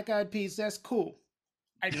like the Black Eyed Peas, that's cool.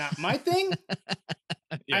 Not my thing.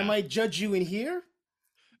 I might judge you in here,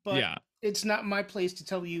 but it's not my place to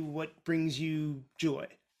tell you what brings you joy.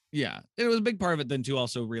 Yeah, it was a big part of it then too,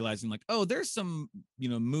 also realizing like, oh, there's some,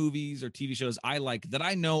 movies or TV shows I like that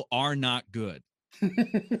I know are not good,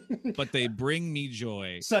 but they bring me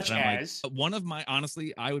joy. Such as? Like, one of my,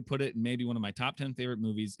 honestly, I would put it in maybe one of my top 10 favorite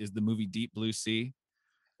movies is the movie Deep Blue Sea.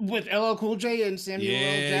 With LL Cool J and Samuel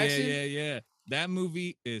L. Jackson? Yeah. That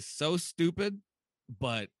movie is so stupid,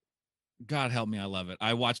 but God help me, I love it.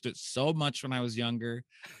 I watched it so much when I was younger.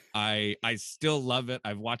 I still love it.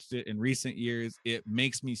 I've watched it in recent years. It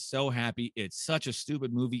makes me so happy. It's such a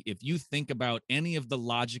stupid movie. If you think about any of the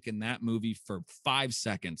logic in that movie for 5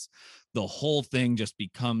 seconds, the whole thing just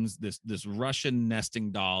becomes this Russian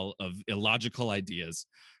nesting doll of illogical ideas.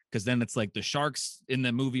 Because then it's like the sharks in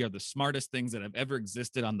the movie are the smartest things that have ever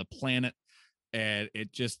existed on the planet, and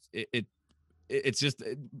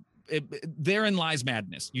therein lies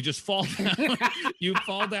madness. You just fall down. You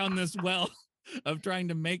fall down this well of trying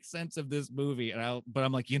to make sense of this movie, but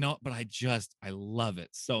I'm like, but I love it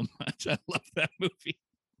so much. I love that movie.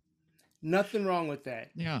 Nothing wrong with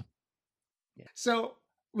that. Yeah. So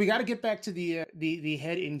we got to get back to the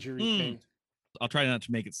head injury thing. I'll try not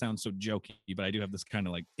to make it sound so jokey, but I do have this kind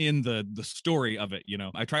of like in the story of it.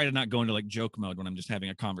 I try to not go into like joke mode when I'm just having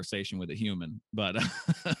a conversation with a human. But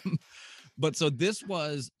but so this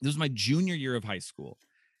was my junior year of high school,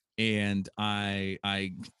 and I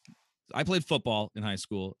played football in high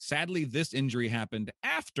school. Sadly, this injury happened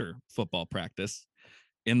after football practice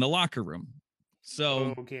in the locker room.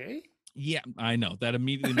 So okay. Yeah, I know. That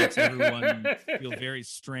immediately makes everyone feel very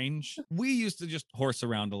strange. We used to just horse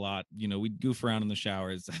around a lot. We'd goof around in the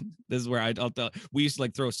showers. This is where I'll tell. We used to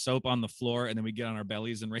like throw soap on the floor, and then we'd get on our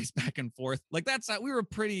bellies and race back and forth. Like that's how we were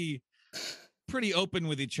pretty open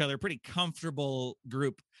with each other, pretty comfortable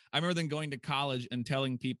group. I remember then going to college and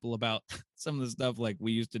telling people about some of the stuff like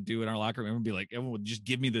we used to do in our locker room, and be like, everyone would just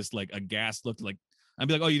give me this like aghast look. Like I'd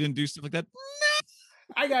be like, oh, you didn't do stuff like that?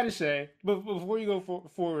 No. I gotta say, but before you go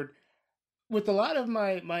forward, with a lot of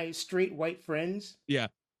my straight white friends, yeah,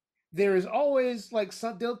 there is always like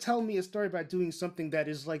they'll tell me a story about doing something that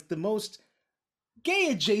is like the most gay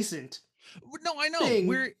adjacent. No, I know.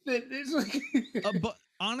 It's like but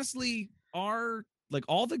honestly, all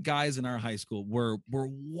the guys in our high school were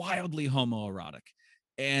wildly homoerotic.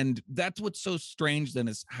 And that's what's so strange then,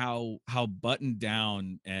 is how buttoned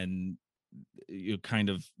down and you kind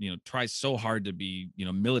of, tries so hard to be,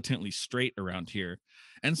 militantly straight around here.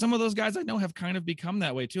 And some of those guys I know have kind of become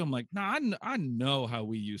that way too. I'm like, nah, I know how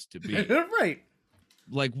we used to be. Right.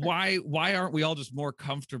 Like, why aren't we all just more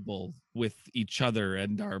comfortable with each other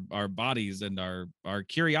and our bodies and our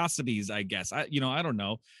curiosities, I guess. I don't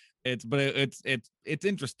know. It's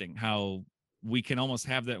interesting how we can almost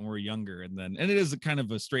have that when we're younger, and it is a kind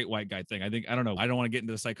of a straight white guy thing. I think, I don't know, I don't want to get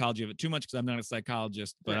into the psychology of it too much because I'm not a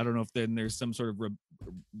psychologist, but I don't know if then there's some sort of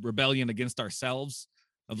rebellion against ourselves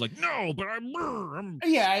of like, no, but I'm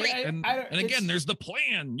yeah, and again, there's the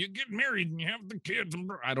plan. You get married and you have the kids.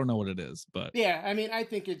 I don't know what it is, but yeah, I mean, I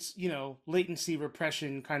think it's latency,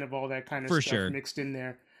 repression, kind of all that kind of for stuff sure mixed in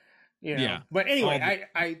there. Yeah. But anyway,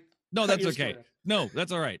 I no, that's okay. No,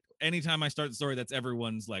 that's all right. Anytime I start the story, that's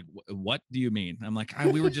everyone's like, what do you mean? I'm like,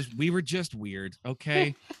 we were just weird.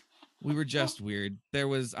 Okay. We were just weird. There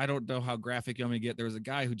was, I don't know how graphic you want me to get. There was a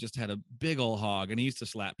guy who just had a big old hog and he used to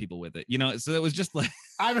slap people with it, so it was just like,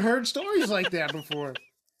 I've heard stories like that before.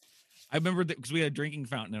 I remember because we had a drinking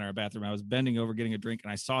fountain in our bathroom. I was bending over getting a drink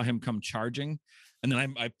and I saw him come charging, and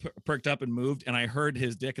then I perked up and moved, and I heard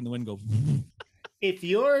his dick in the wind go. If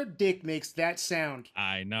your dick makes that sound,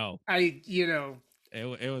 I know.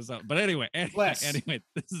 It was, but anyway,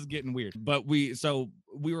 this is getting weird. But we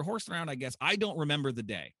were horsing around, I guess. I don't remember the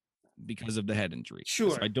day because of the head injury.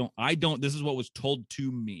 Sure. So I don't. This is what was told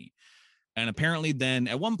to me. And apparently then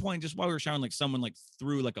at one point, just while we were showering, like someone like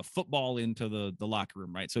threw like a football into the locker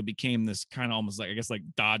room, right? So it became this kind of almost like, I guess, like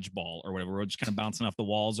dodgeball or whatever. We're just kind of bouncing off the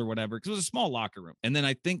walls or whatever, because it was a small locker room. And then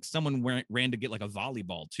I think someone ran to get like a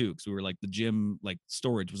volleyball too, because we were like, the gym like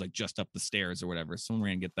storage was like just up the stairs or whatever. Someone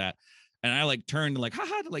ran to get that. And I like turned to like,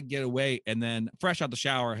 haha, to like get away. And then fresh out the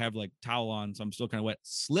shower, I have like towel on, so I'm still kind of wet,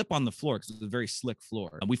 slip on the floor because it's a very slick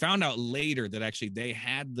floor. And we found out later that actually they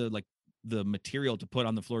had the material to put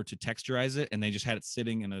on the floor to texturize it, and they just had it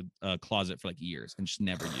sitting in a closet for like years and just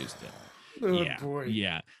never used it. Oh, boy.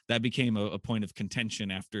 Yeah, that became a point of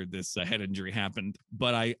contention after this head injury happened.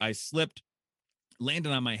 But I slipped,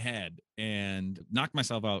 landed on my head, and knocked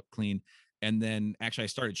myself out clean. And then actually I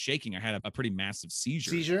started shaking. I had a pretty massive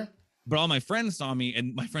seizure. But all my friends saw me,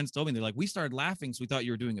 and my friends told me, they're like, we started laughing, so we thought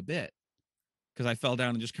you were doing a bit, because I fell down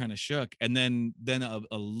and just kind of shook. And then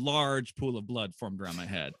a large pool of blood formed around my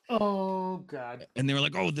head. Oh, God. And they were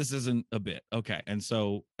like, oh, this isn't a bit. Okay. And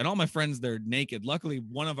all my friends, they're naked. Luckily,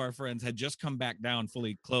 one of our friends had just come back down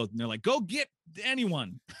fully clothed. And they're like, go get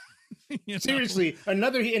anyone. Seriously, an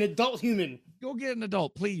adult human. Go get an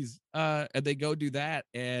adult, please. And they go do that.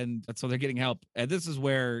 And so they're getting help. And this is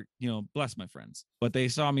where, bless my friends. But they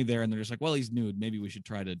saw me there and they're just like, well, he's nude. Maybe we should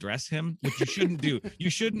try to dress him, which you shouldn't do. You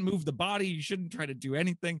shouldn't move the body. You shouldn't try to do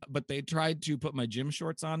anything. But they tried to put my gym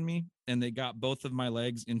shorts on me, and they got both of my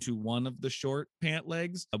legs into one of the short pant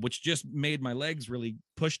legs, which just made my legs really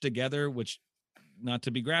pushed together, which, not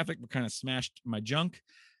to be graphic, but kind of smashed my junk.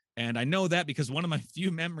 And I know that because one of my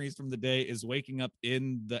few memories from the day is waking up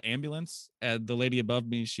in the ambulance, and the lady above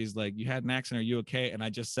me, she's like, you had an accident, are you okay? And I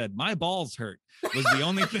just said, my balls hurt, was the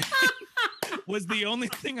only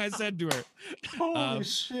thing I said to her. Holy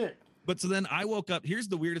shit. But so then I woke up. Here's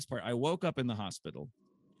the weirdest part. I woke up in the hospital.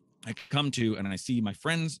 I come to, and I see my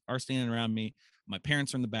friends are standing around me. My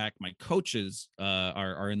parents are in the back. My coaches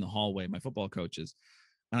are in the hallway, my football coaches.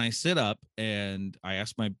 And I sit up and I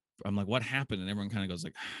ask I'm like, what happened? And everyone kind of goes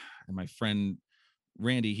like, and my friend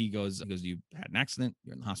Randy, he goes, you had an accident.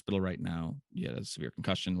 You're in the hospital right now. You had a severe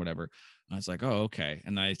concussion, whatever. And I was like, oh, okay.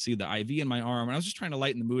 And I see the IV in my arm, and I was just trying to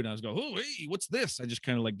lighten the mood. And I was going, oh, hey, what's this? I just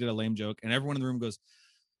kind of like did a lame joke, and everyone in the room goes,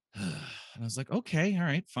 and I was like, okay, all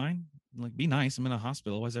right, fine. I'm like, be nice. I'm in a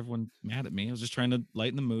hospital. Why is everyone mad at me? I was just trying to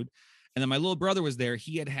lighten the mood. And then my little brother was there.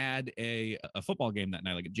 He had a football game that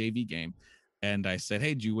night, like a JV game. And I said, hey,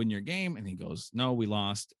 did you win your game? And he goes, no, we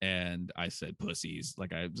lost. And I said, pussies.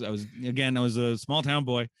 Like I was a small town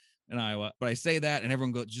boy in Iowa, but I say that and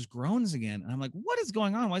everyone just groans again. And I'm like, what is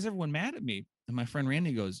going on? Why is everyone mad at me? And my friend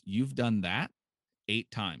Randy goes, you've done that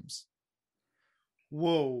 8 times.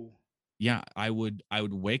 Whoa. Yeah. I would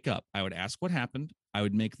wake up. I would ask what happened. I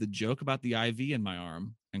would make the joke about the IV in my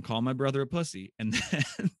arm and call my brother a pussy. And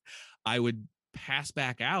then I would pass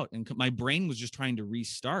back out, and my brain was just trying to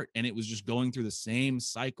restart, and it was just going through the same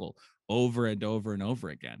cycle over and over and over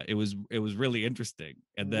again. It was really interesting.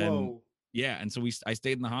 And then Whoa. Yeah, and so I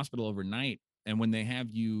stayed in the hospital overnight, and when they have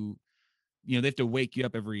you, they have to wake you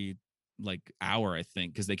up every like hour, I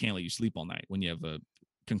think, because they can't let you sleep all night when you have a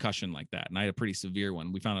concussion like that, and I had a pretty severe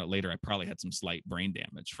one. We found out later I probably had some slight brain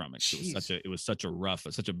damage from it. It was such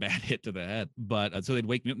a bad hit to the head. But so they'd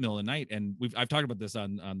wake me up in the middle of the night, and I've talked about this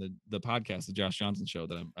on the podcast, the Josh Johnson show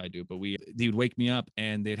that I do. But they would wake me up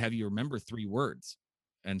and they'd have you remember 3 words,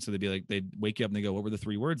 and so they'd wake you up and they go, "What were the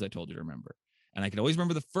 3 words I told you to remember?" And I could always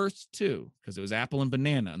remember the first 2 because it was apple and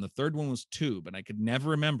banana. And the third one was tube. And I could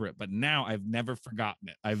never remember it. But now I've never forgotten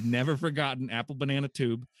it. I've never forgotten apple, banana,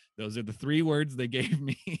 tube. Those are the 3 words they gave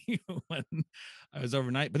me when I was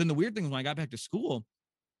overnight. But then the weird thing was when I got back to school,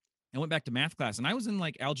 I went back to math class and I was in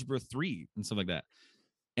like algebra 3 and stuff like that.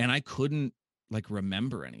 And I couldn't like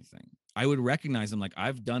remember anything. I would recognize them like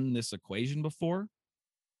I've done this equation before,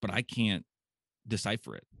 but I can't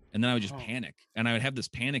decipher it. And then I would just panic. And I would have this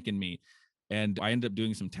panic in me. And I ended up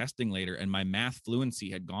doing some testing later, and my math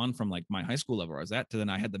fluency had gone from like my high school level I was at to then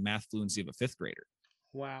I had the math fluency of a 5th grader.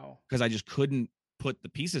 Wow. Because I just couldn't put the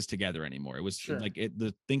pieces together anymore. It was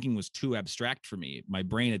the thinking was too abstract for me. My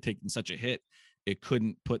brain had taken such a hit, it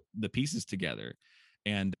couldn't put the pieces together.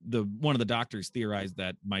 And one of the doctors theorized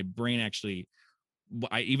that my brain actually,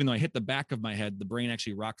 even though I hit the back of my head, the brain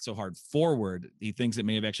actually rocked so hard forward. He thinks it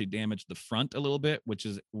may have actually damaged the front a little bit, which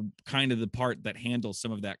is kind of the part that handles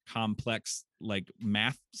some of that complex like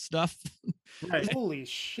math stuff. Right. Holy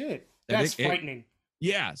shit. That's frightening.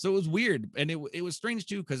 Yeah. So it was weird. And it was strange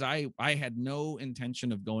too, because I had no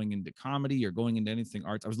intention of going into comedy or going into anything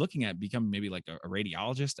arts. I was looking at becoming maybe like a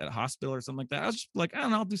radiologist at a hospital or something like that. I was just like, I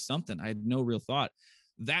don't know, I'll do something. I had no real thought.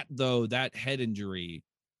 That head injury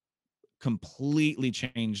completely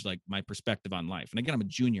changed like my perspective on life. And again, I'm a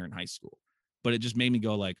junior in high school, but it just made me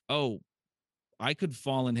go like, oh, I could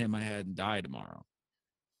fall and hit my head and die tomorrow.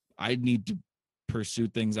 I need to pursue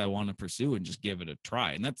things I want to pursue and just give it a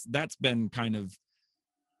try. And that's been kind of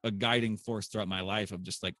a guiding force throughout my life of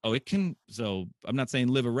just like, oh, it can. So I'm not saying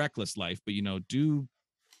live a reckless life, but do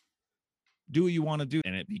what you want to do.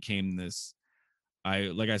 And it became this,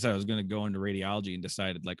 like I said, I was going to go into radiology and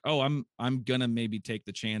decided like, oh, I'm going to maybe take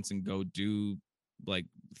the chance and go do like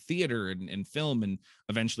theater and film and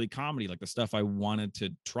eventually comedy, like the stuff I wanted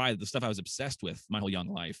to try, the stuff I was obsessed with my whole young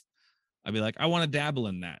life. I'd be like, I want to dabble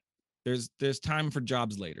in that. There's time for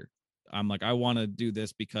jobs later. I'm like, I want to do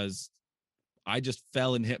this because I just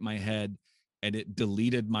fell and hit my head and it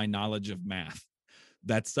deleted my knowledge of math.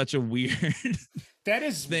 That's such a weird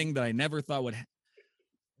thing that I never thought would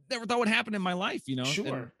happen in my life,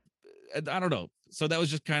 Sure. And I don't know. So that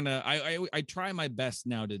was just kind of, I try my best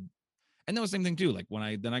now to, and that was the same thing too. Like when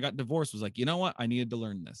I got divorced, was like, you know what? I needed to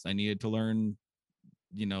learn this. I needed to learn,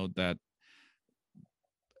 that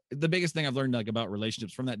the biggest thing I've learned like about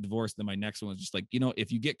relationships from that divorce, then my next one was just like,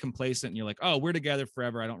 if you get complacent and you're like, oh, we're together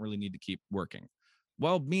forever, I don't really need to keep working.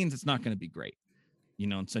 Well, it means it's not going to be great.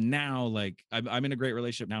 And so now like I'm in a great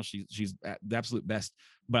relationship now. She's the absolute best,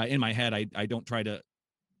 but in my head, I don't try to,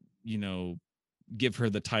 give her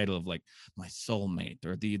the title of like my soulmate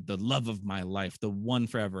or the love of my life, the one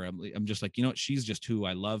forever. I'm just like, she's just who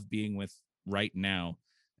I love being with right now.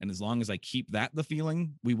 And as long as I keep that the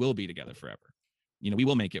feeling, we will be together forever. We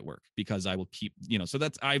will make it work because I will keep, so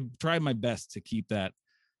I've tried my best to keep that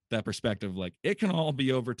perspective. Like it can all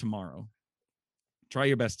be over tomorrow. Try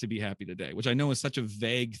your best to be happy today, which I know is such a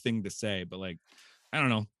vague thing to say, but like, I don't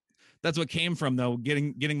know. That's what came from though,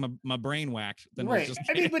 getting my brain whacked. Right.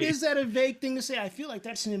 I mean, but is that a vague thing to say? I feel like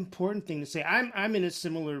that's an important thing to say. I'm in a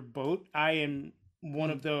similar boat. I am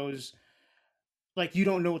one of those, like, you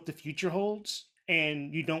don't know what the future holds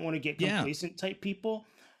and you don't want to get complacent type people.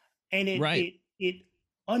 And it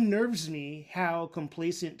unnerves me how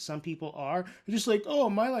complacent some people are. They're just like, oh,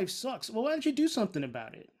 my life sucks. Well, why don't you do something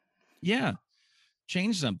about it? Yeah.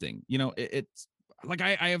 Change something. It's like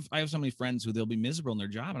I have so many friends who they'll be miserable in their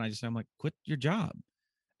job, and I'm like, quit your job.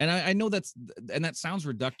 And I know that sounds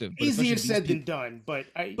reductive. But easier said than done. But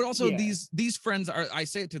also these friends I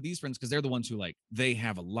say it to these friends because they're the ones who like they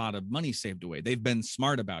have a lot of money saved away. They've been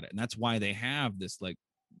smart about it, and that's why they have this like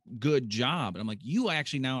good job. And I'm like, you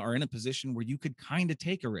actually now are in a position where you could kind of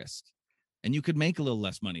take a risk, and you could make a little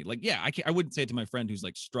less money. Like, yeah, I wouldn't say it to my friend who's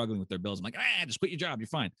like struggling with their bills. I'm like, just quit your job, you're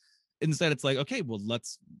fine. Instead, it's like, okay, well,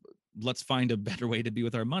 let's find a better way to be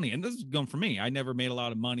with our money. And this is going for me. I never made a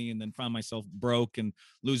lot of money and then found myself broke and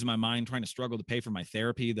losing my mind trying to struggle to pay for my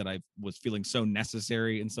therapy that I was feeling so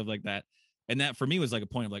necessary and stuff like that. And that for me was like a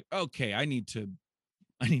point of like, okay, I need to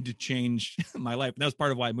change my life. And that was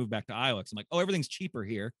part of why I moved back to Iowa. I'm like, oh, everything's cheaper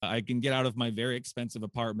here. I can get out of my very expensive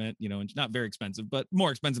apartment, and not very expensive, but more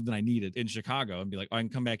expensive than I needed in Chicago and be like, oh, I can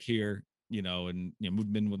come back here, and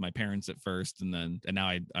moved in with my parents at first, and now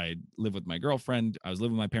I live with my girlfriend. I was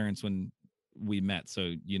living with my parents when we met,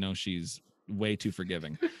 so she's way too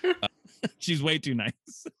forgiving. She's way too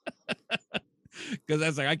nice. Because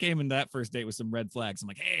that's like, I came into that first date with some red flags. I'm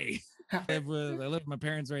like, hey, I live with my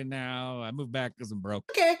parents right now. I moved back because I'm broke.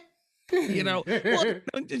 Okay. Well,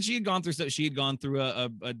 and she had gone through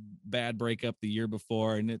a bad breakup the year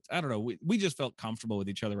before, and I don't know, we just felt comfortable with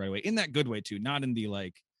each other right away, in that good way too, not in the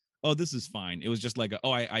like, oh, this is fine. It was just like,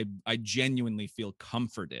 I genuinely feel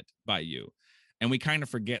comforted by you, and we kind of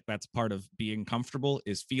forget that's part of being comfortable,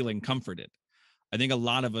 is feeling comforted. I think a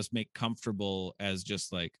lot of us make comfortable as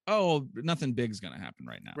just like, oh, nothing big's going to happen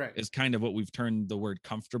right now. Right. Is kind of what we've turned the word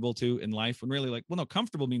comfortable to in life, when really, like, well, no,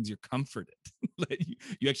 comfortable means you're comforted. Like,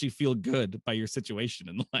 you actually feel good by your situation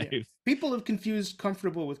in life. Yeah. People have confused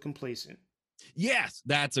comfortable with complacent. Yes,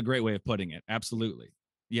 that's a great way of putting it. Absolutely.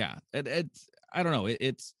 Yeah. It's, I don't know.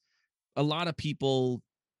 It's a lot of people.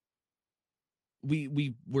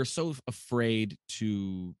 We're so afraid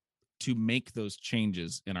to make those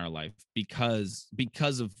changes in our life because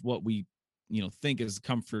of what we think is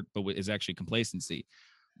comfort, but is actually complacency.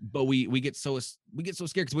 But we get so scared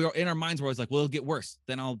because we are in our minds, we're always like, well, it'll get worse,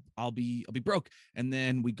 then I'll be broke, and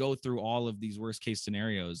then we go through all of these worst case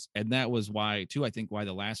scenarios. And that was why too, I think, why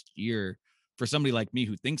the last year, for somebody like me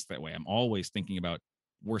who thinks that way, I'm always thinking about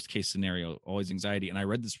worst case scenario, always anxiety. And I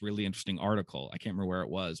read this really interesting article, I can't remember where it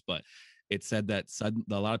was, but it said that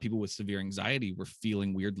a lot of people with severe anxiety were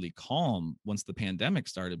feeling weirdly calm once the pandemic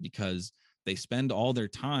started, because they spend all their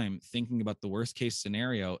time thinking about the worst case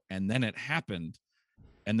scenario, and then it happened,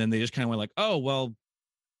 and then they just kind of went like, oh, well,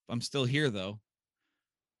 I'm still here though.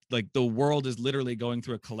 Like, the world is literally going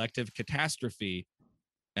through a collective catastrophe,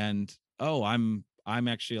 and oh, I'm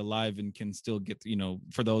actually alive and can still get,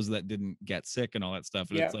 for those that didn't get sick and all that stuff.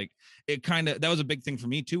 And Yeah. it's like, it kind of, that was a big thing for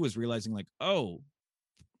me too, was realizing like, oh,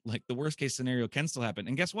 like the worst case scenario can still happen.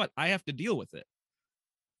 And guess what? I have to deal with it.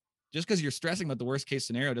 Just because you're stressing about the worst case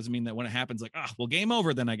scenario doesn't mean that when it happens, like, well, game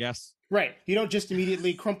over then, I guess. Right. You don't just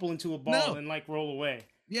immediately crumple into a ball No. and like roll away.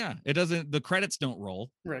 Yeah. It doesn't, the credits don't roll.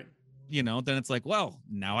 Right. Then it's like, well,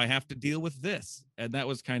 now I have to deal with this. And that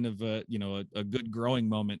was kind of a good growing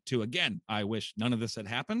moment too. Again, I wish none of this had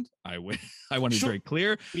happened. I want to be very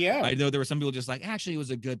clear. Yeah. I know there were some people just like, actually, it was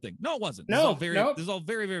a good thing. No, it wasn't. No, this is all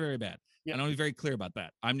very, very, very bad. Yeah. And I want to be very clear about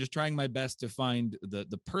that. I'm just trying my best to find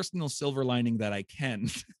the personal silver lining that I can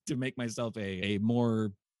to make myself a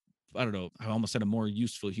more, I don't know, I almost said a more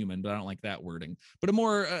useful human, but I don't like that wording, but a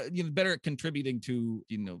more, better at contributing to,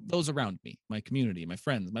 those around me, my community, my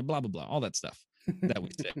friends, my blah, blah, blah, all that stuff that we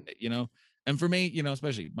say, and for me,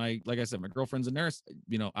 especially like I said, my girlfriend's a nurse,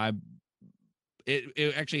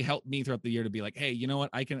 it actually helped me throughout the year to be like, hey, you know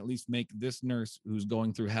what? I can at least make this nurse who's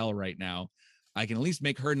going through hell right now, I can at least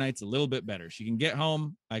make her nights a little bit better. She can get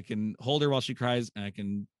home, I can hold her while she cries, and I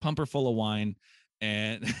can pump her full of wine,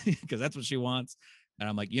 and because that's what she wants. And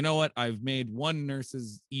I'm like, you know what? I've made one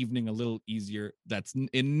nurse's evening a little easier. That's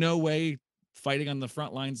in no way fighting on the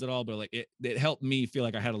front lines at all, but like it helped me feel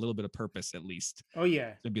like I had a little bit of purpose, at least. Oh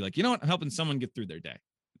yeah. To be like, you know what? I'm helping someone get through their day.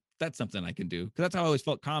 That's something I can do, because that's how I always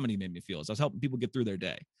felt comedy made me feel. So I was helping people get through their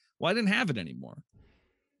day. Well, I didn't have it anymore.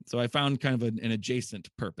 So I found kind of an adjacent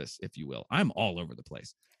purpose, if you will. I'm all over the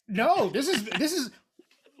place. No, this is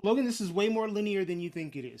Logan, this is way more linear than you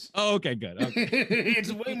think it is. Oh, okay, good. Okay.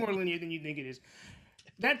 It's way more linear than you think it is.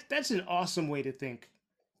 That's an awesome way to think.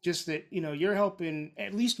 Just that, you're helping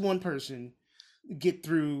at least one person get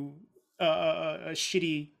through a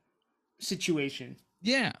shitty situation.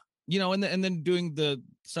 Yeah. And then doing the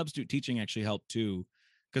substitute teaching actually helped too.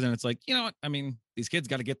 Because then it's like, you know what? I mean, these kids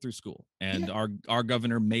got to get through school. And our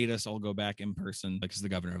governor made us all go back in person, because the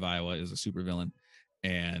governor of Iowa is a supervillain.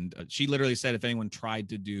 And she literally said if anyone tried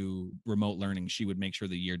to do remote learning, she would make sure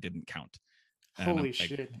the year didn't count. And Holy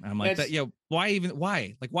shit. I'm like,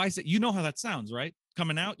 why? Like, why is it? You know how that sounds, right?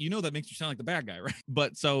 Coming out, that makes you sound like the bad guy, right?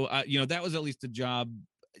 But so, that was at least a job.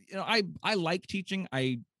 I like teaching.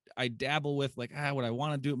 I dabble with like, would I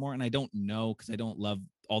want to do it more? And I don't know, because I don't love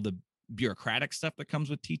all the bureaucratic stuff that comes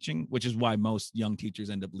with teaching, which is why most young teachers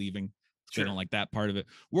end up leaving. Sure. They don't like that part of it.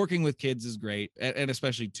 Working with kids is great. And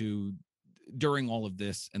especially during all of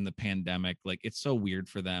this and the pandemic, like, it's so weird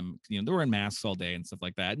for them. They were in masks all day and stuff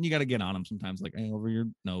like that. And you got to get on them sometimes, like, hey, over your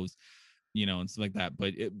nose, and stuff like that.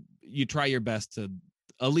 But you try your best to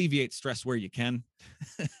alleviate stress where you can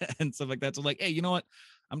and stuff like that. So like, hey, you know what?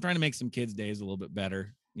 I'm trying to make some kids' days a little bit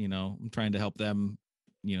better. I'm trying to help them,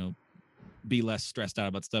 be less stressed out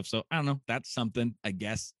about stuff. So I don't know. That's something, I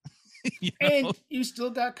guess. And you still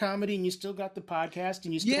got comedy, and you still got the podcast,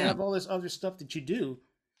 and you still have all this other stuff that you do.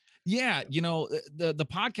 Yeah. The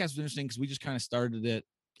podcast was interesting because we just kind of started it.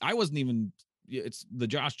 I wasn't even, it's the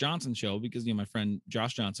Josh Johnson show because, my friend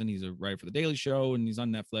Josh Johnson, he's a writer for the Daily Show and he's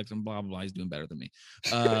on Netflix and blah, blah, blah. He's doing better than me.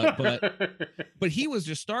 But he was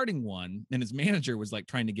just starting one and his manager was like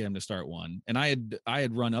trying to get him to start one. And I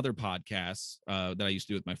had run other podcasts that I used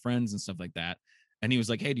to do with my friends and stuff like that. And he was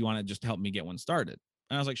like, hey, do you want to just help me get one started?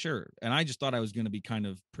 And I was like, sure. And I just thought I was going to be kind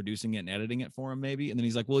of producing it and editing it for him maybe. And then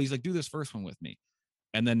he's like, do this first one with me.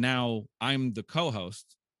 And then now I'm the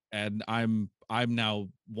co-host and I'm now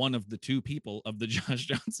one of the two people of the Josh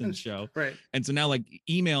Johnson show. Right. And so now like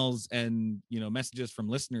emails and, messages from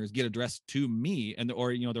listeners get addressed to me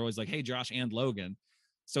or they're always like, hey, Josh and Logan.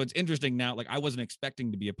 So it's interesting now, like I wasn't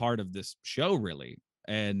expecting to be a part of this show really.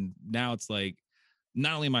 And now it's like,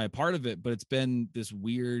 not only am I a part of it, but it's been this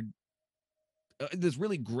weird, this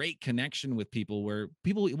really great connection with people where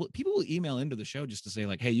people will email into the show just to say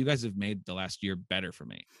like, hey, you guys have made the last year better for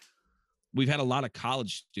me. We've had a lot of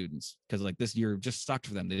college students because like this year just sucked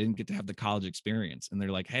for them. They didn't get to have the college experience. And they're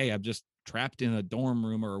like, hey, I'm just trapped in a dorm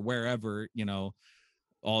room or wherever,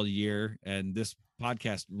 all year. And this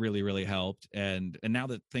podcast really, really helped. And now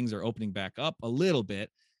that things are opening back up a little bit,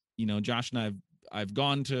 Josh and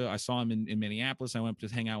I saw him in Minneapolis. I went to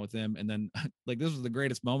hang out with him. And then like, this was the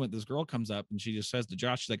greatest moment. This girl comes up and she just says to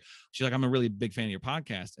Josh, she's like, I'm a really big fan of your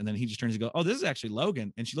podcast. And then he just turns to go, oh, this is actually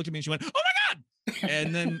Logan. And she looked at me and she went, oh my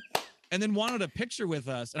God. And then wanted a picture with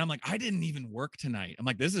us. And I'm like, I didn't even work tonight. I'm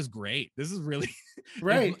like, this is great. This is really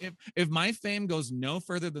right. If my fame goes no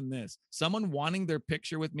further than this, someone wanting their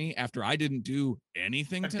picture with me after I didn't do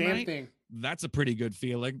anything tonight, that's a pretty good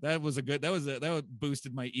feeling. That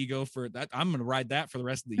boosted my ego for that. I'm going to ride that for the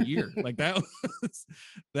rest of the year. Like that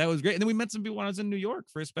was great. And then we met some people when I was in New York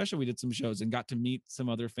for a special. We did some shows and got to meet some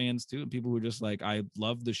other fans too. And people who were just like, I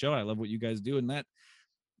love the show. I love what you guys do. And that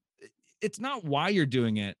it's not why you're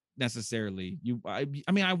doing it necessarily. I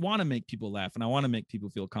want to make people laugh and I want to make people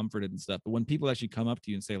feel comforted and stuff. But when people actually come up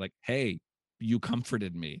to you and say like, hey, you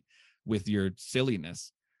comforted me with your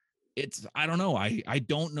silliness, I don't know. I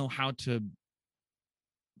don't know how to,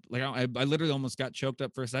 like, I literally almost got choked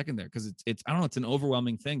up for a second there. Cause it's, I don't know. It's an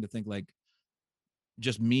overwhelming thing to think like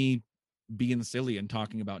just me being silly and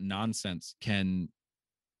talking about nonsense can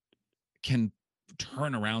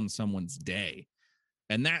turn around someone's day.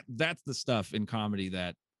 And that's the stuff in comedy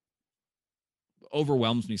that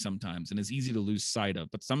overwhelms me sometimes and is easy to lose sight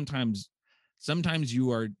of. But sometimes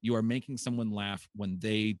you are making someone laugh when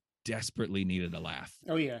they desperately needed a laugh.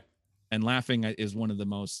 Oh yeah. And laughing is one of the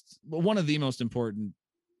most important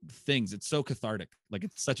things. It's so cathartic. Like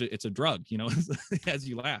it's a drug, as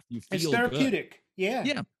you laugh, you feel it's therapeutic. Good. Yeah.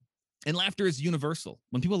 Yeah. And laughter is universal.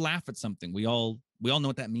 When people laugh at something, we all know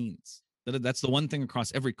what that means. That's the one thing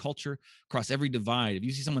across every culture, across every divide. If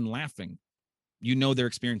you see someone laughing, they're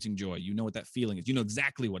experiencing joy. You know what that feeling is. You know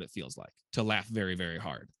exactly what it feels like to laugh very, very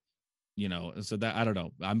hard. So that, I don't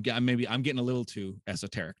know. I'm getting a little too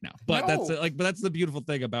esoteric now, but that's the beautiful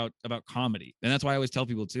thing about comedy. And that's why I always tell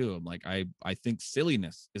people too, I'm like, I think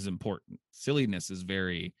silliness is important. Silliness is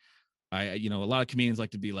very, a lot of comedians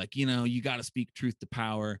like to be like, you got to speak truth to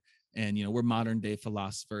power. And, we're modern day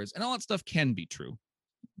philosophers and all that stuff can be true.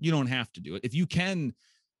 You don't have to do it. If you can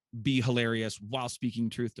be hilarious while speaking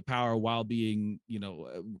truth to power, while being,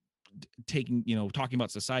 talking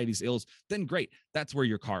about society's ills, then great. That's where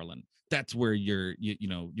you're Carlin. That's where you're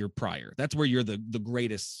Pryor. That's where you're the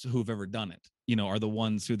greatest who've ever done it, are the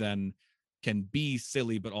ones who then can be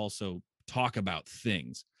silly, but also talk about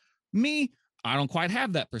things. Me, I don't quite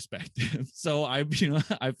have that perspective. So I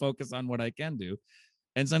focus on what I can do.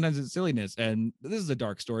 And sometimes it's silliness. And this is a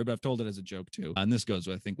dark story, but I've told it as a joke too. And this goes,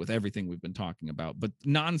 I think, with everything we've been talking about. But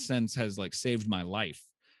nonsense has like saved my life.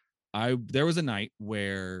 There was a night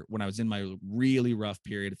where when I was in my really rough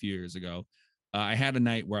period a few years ago, I had a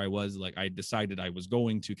night where I decided I was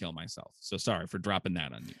going to kill myself. So sorry for dropping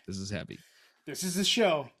that on you. This is heavy. This is the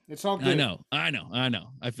show. It's all good. I know.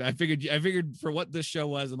 I figured for what this show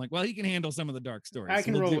was, I'm like, well, he can handle some of the dark stories. I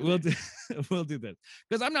can roll. We'll do this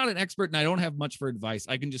because I'm not an expert and I don't have much for advice.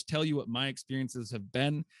 I can just tell you what my experiences have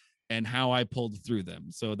been and how I pulled through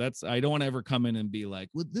them. So I don't want to ever come in and be like,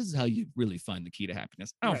 well, this is how you really find the key to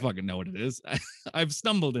happiness. I don't fucking know what it is. I've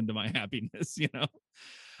stumbled into my happiness,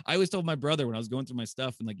 I always told my brother when I was going through my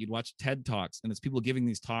stuff and like you'd watch TED Talks and it's people giving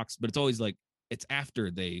these talks, but it's always like, it's after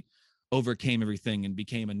they overcame everything and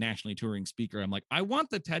became a nationally touring speaker. I'm like, I want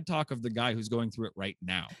the TED Talk of the guy who's going through it right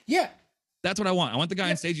now. Yeah. That's what I want. I want the guy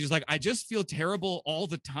on stage who's like, I just feel terrible all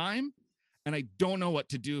the time and I don't know what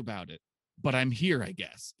to do about it, but I'm here, I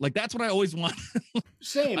guess. Like, that's what I always want.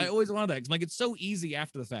 Same. I always wanted that. It's like, it's so easy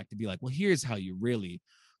after the fact to be like, well, here's how you really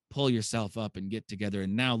pull yourself up and get together.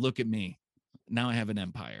 And now look at me. now I have an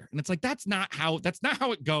empire. And it's like, that's not how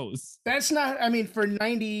it goes. That's not, I mean, for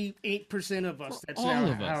 98% of us, that's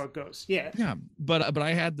not how it goes. Yeah. Yeah. But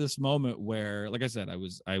I had this moment where, like I said, I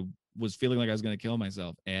was feeling like I was going to kill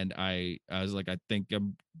myself. And I was like, I think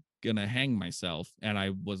I'm going to hang myself. And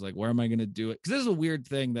I was like, where am I going to do it? Because this is a weird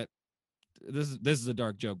thing that this is a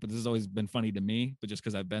dark joke, but this has always been funny to me, but just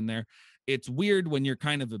because I've been there. It's weird when you're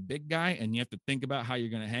kind of a big guy and you have to think about how you're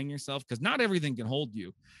going to hang yourself, because not everything can hold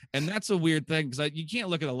you. And that's a weird thing, because you can't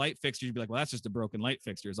look at a light fixture and be like, well, that's just a broken light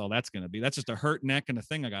fixture is all that's going to be. That's just a hurt neck and a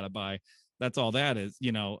thing I got to buy. That's all that is,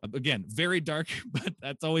 again, very dark, but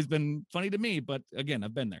that's always been funny to me. But again,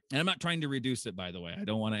 I've been there, and I'm not trying to reduce it, by the way. I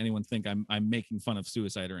don't want anyone to think I'm making fun of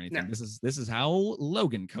suicide or anything. No. This is how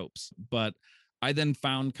Logan copes. But I then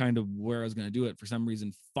found kind of where I was going to do it. For some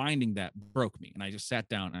reason, finding that broke me. And I just sat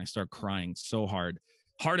down and I started crying so hard.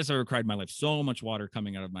 Hardest I ever cried in my life. So much water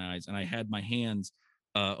coming out of my eyes. And I had my hands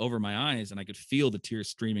over my eyes and I could feel the tears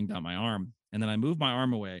streaming down my arm. And then I moved my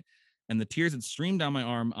arm away and the tears had streamed down my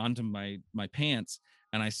arm onto my pants.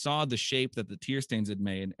 And I saw the shape that the tear stains had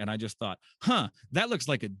made. And I just thought, that looks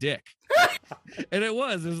like a dick. And it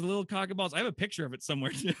was a little cock and balls. I have a picture of it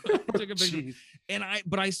somewhere too. I took a picture. And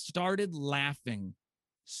I started laughing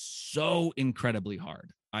so incredibly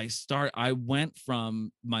hard. I went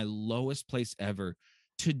from my lowest place ever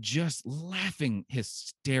to just laughing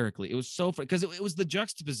hysterically. It was so fun because it was the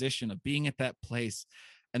juxtaposition of being at that place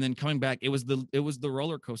and then coming back. It was the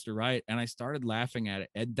roller coaster ride, and I started laughing at it.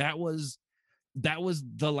 And that was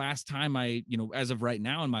the last time I, as of right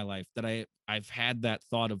now in my life, that I've had that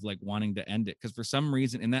thought of like wanting to end it. Because for some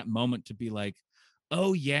reason in that moment to be like,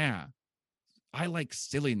 oh yeah, I like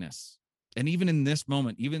silliness. And even in this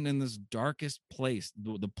moment, even in this darkest place,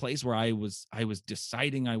 the place where I was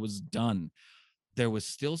deciding I was done, there was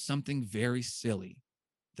still something very silly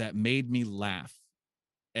that made me laugh.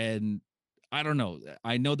 And I don't know.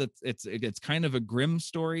 I know that it's kind of a grim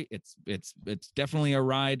story. It's definitely a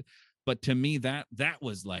ride. But to me, that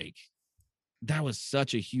was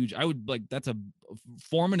such a huge, that's a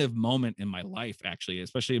formative moment in my life, actually,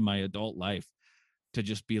 especially in my adult life, to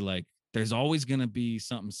just be like, there's always going to be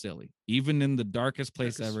something silly, even in the darkest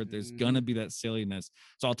place ever. There's going to be that silliness.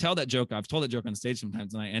 So I'll tell that joke. I've told that joke on stage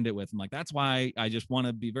sometimes, and I end it with, I'm like, that's why I just want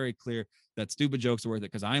to be very clear that stupid jokes are worth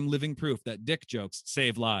it, because I'm living proof that dick jokes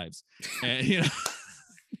save lives. And,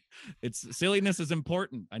 it's silliness is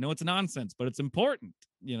important. I know it's nonsense, but it's important,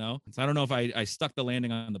 So I don't know if I stuck the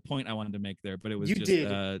landing on the point I wanted to make there, but it was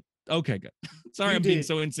okay, good. Sorry, I'm being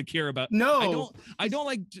so insecure about. No, I don't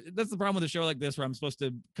like. That's the problem with a show like this, where I'm supposed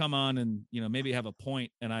to come on and maybe have a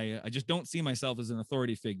point, and I just don't see myself as an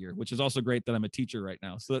authority figure, which is also great that I'm a teacher right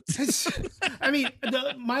now. So that's. I mean,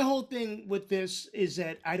 my whole thing with this is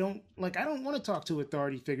that I don't want to talk to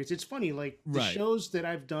authority figures. It's funny, like the shows that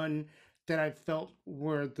I've done that I felt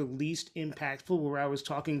were the least impactful, where I was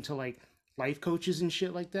talking to like life coaches and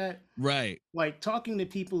shit like that. Right. Like talking to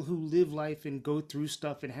people who live life and go through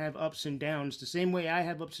stuff and have ups and downs the same way I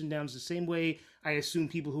have ups and downs, the same way I assume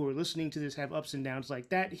people who are listening to this have ups and downs. Like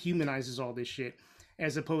that humanizes all this shit,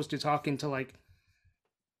 as opposed to talking to like,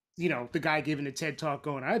 the guy giving a TED talk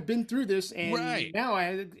going, I've been through this and now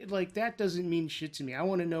I like, that doesn't mean shit to me. I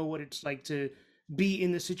want to know what it's like to be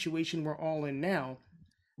in the situation we're all in now.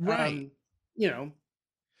 Right.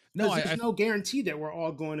 No, there's no guarantee that we're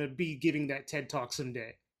all going to be giving that TED talk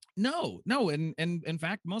someday. No, and in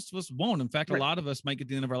fact, most of us won't. In fact, a lot of us might get to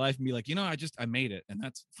the end of our life and be like, I made it, and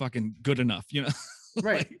that's fucking good enough,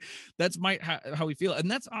 Right. Like, that's how we feel,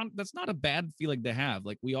 and that's not a bad feeling to have.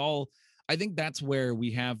 Like I think that's where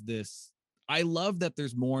we have this. I love that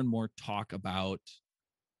there's more and more talk about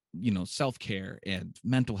self-care and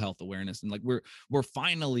mental health awareness, and like we're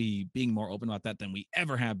finally being more open about that than we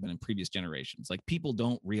ever have been in previous generations. Like people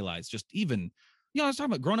don't realize, just even I was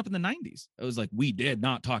talking about growing up in the 90s, it was like we did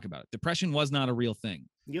not talk about it. Depression was not a real thing.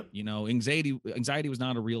 Yep. Anxiety was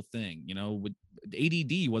not a real thing. With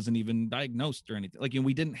ADD wasn't even diagnosed or anything. Like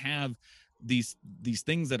we didn't have these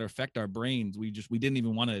things that affect our brains. We didn't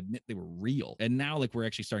even want to admit they were real. And now like we're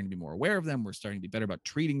actually starting to be more aware of them. We're starting to be better about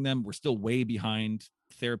treating them. We're still way behind.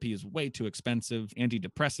 Therapy is way too expensive.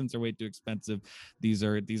 Antidepressants are way too expensive. These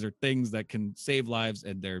are things that can save lives,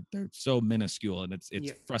 and they're so minuscule, and it's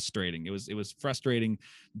frustrating. It was frustrating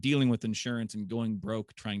dealing with insurance and going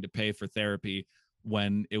broke trying to pay for therapy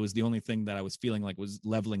when it was the only thing that I was feeling like was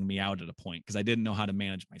leveling me out at a point, because I didn't know how to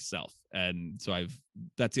manage myself. And so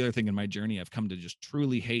that's the other thing in my journey. I've come to just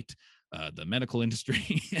truly hate the medical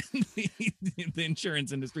industry and the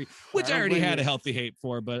insurance industry, which I already had a healthy hate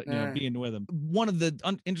for, but you know, being with them. One of the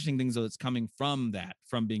interesting things though that's coming from that,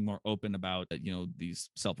 from being more open about, you know, these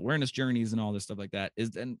self-awareness journeys and all this stuff like that,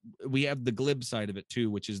 is, and we have the glib side of it too,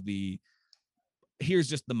 which is here's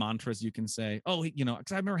just the mantras you can say. Oh, you know,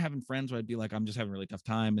 because I remember having friends where I'd be like, I'm just having a really tough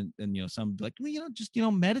time. And you know, some be like, well, you know, just, you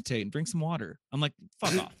know, meditate and drink some water. I'm like,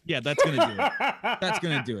 fuck off. Yeah, that's going to do it. That's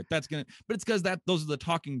going to do it. But it's because those are the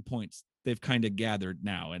talking points they've kind of gathered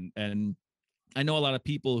now. And I know a lot of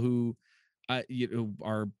people who, you know,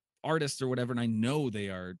 are artists or whatever, and I know they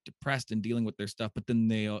are depressed and dealing with their stuff, but then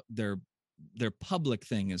their public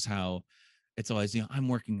thing is how it's always, you know, I'm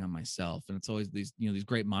working on myself, and it's always these, you know, these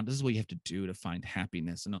great this is what you have to do to find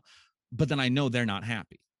happiness, and but then I know they're not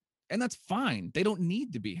happy, and that's fine. They don't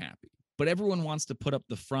need to be happy, but everyone wants to put up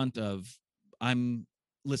the front of, I'm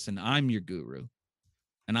your guru,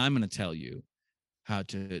 and I'm going to tell you how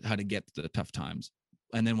to get to the tough times,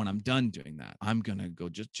 and then when I'm done doing that, I'm going to go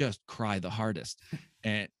just cry the hardest,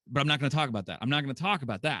 but I'm not going to talk about that. I'm not going to talk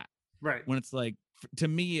about that. Right. When it's like, to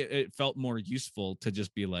me, it felt more useful to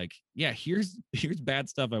just be like, yeah, here's bad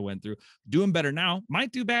stuff I went through. Doing better now,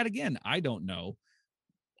 might do bad again. I don't know.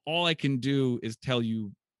 All I can do is tell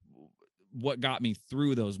you what got me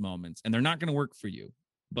through those moments, and they're not going to work for you,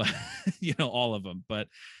 but you know, all of them. But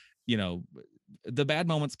you know, the bad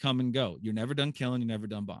moments come and go. You're never done killing. You're never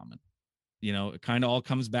done bombing. You know, it kind of all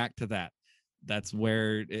comes back to that. That's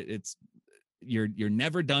where it's. You're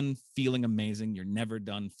never done feeling amazing. You're never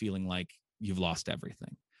done feeling like you've lost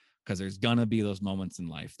everything, because there's gonna be those moments in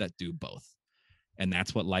life that do both, and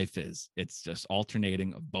that's what life is. It's just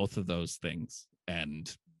alternating of both of those things,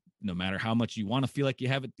 and no matter how much you want to feel like you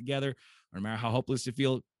have it together, or no matter how hopeless you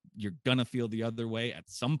feel, you're gonna feel the other way at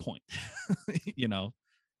some point. You know,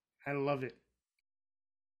 I love it.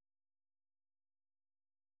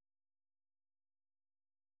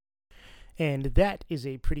 And that is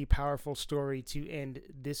a pretty powerful story to end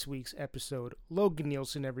this week's episode. Logan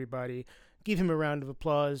Nielsen, everybody. Give him a round of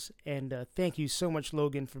applause. And thank you so much,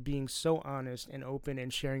 Logan, for being so honest and open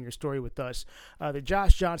and sharing your story with us. The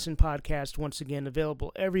Josh Johnson podcast, once again,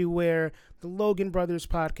 available everywhere. The Logan Brothers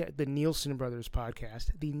podcast, the Nielsen Brothers podcast,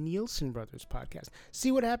 the Nielsen Brothers podcast.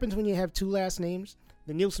 See what happens when you have two last names?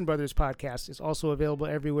 The Nielsen Brothers podcast is also available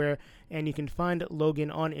everywhere, and you can find Logan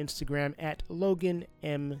on Instagram at Logan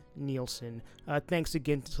M. Nielsen. Thanks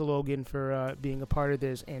again to Logan for being a part of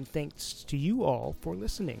this, and thanks to you all for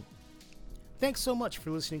listening. Thanks so much for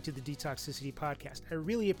listening to the Detoxicity podcast. I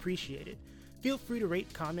really appreciate it. Feel free to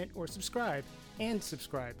rate, comment, or subscribe, and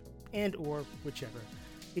or whichever.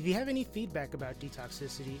 If you have any feedback about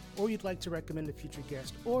Detoxicity, or you'd like to recommend a future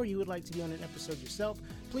guest, or you would like to be on an episode yourself,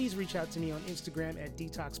 please reach out to me on Instagram at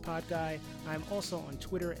DetoxPodGuy. I'm also on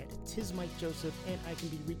Twitter at TizMikeJoseph, and I can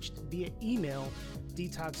be reached via email,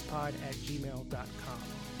 detoxpod@gmail.com.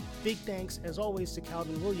 Big thanks, as always, to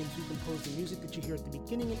Calvin Williams, who composed the music that you hear at the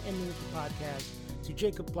beginning and ending of the podcast, to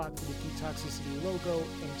Jacob Block for the Detoxicity logo,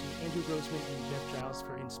 and to Andrew Grossman and Jeff Giles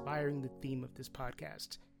for inspiring the theme of this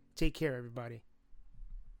podcast. Take care, everybody.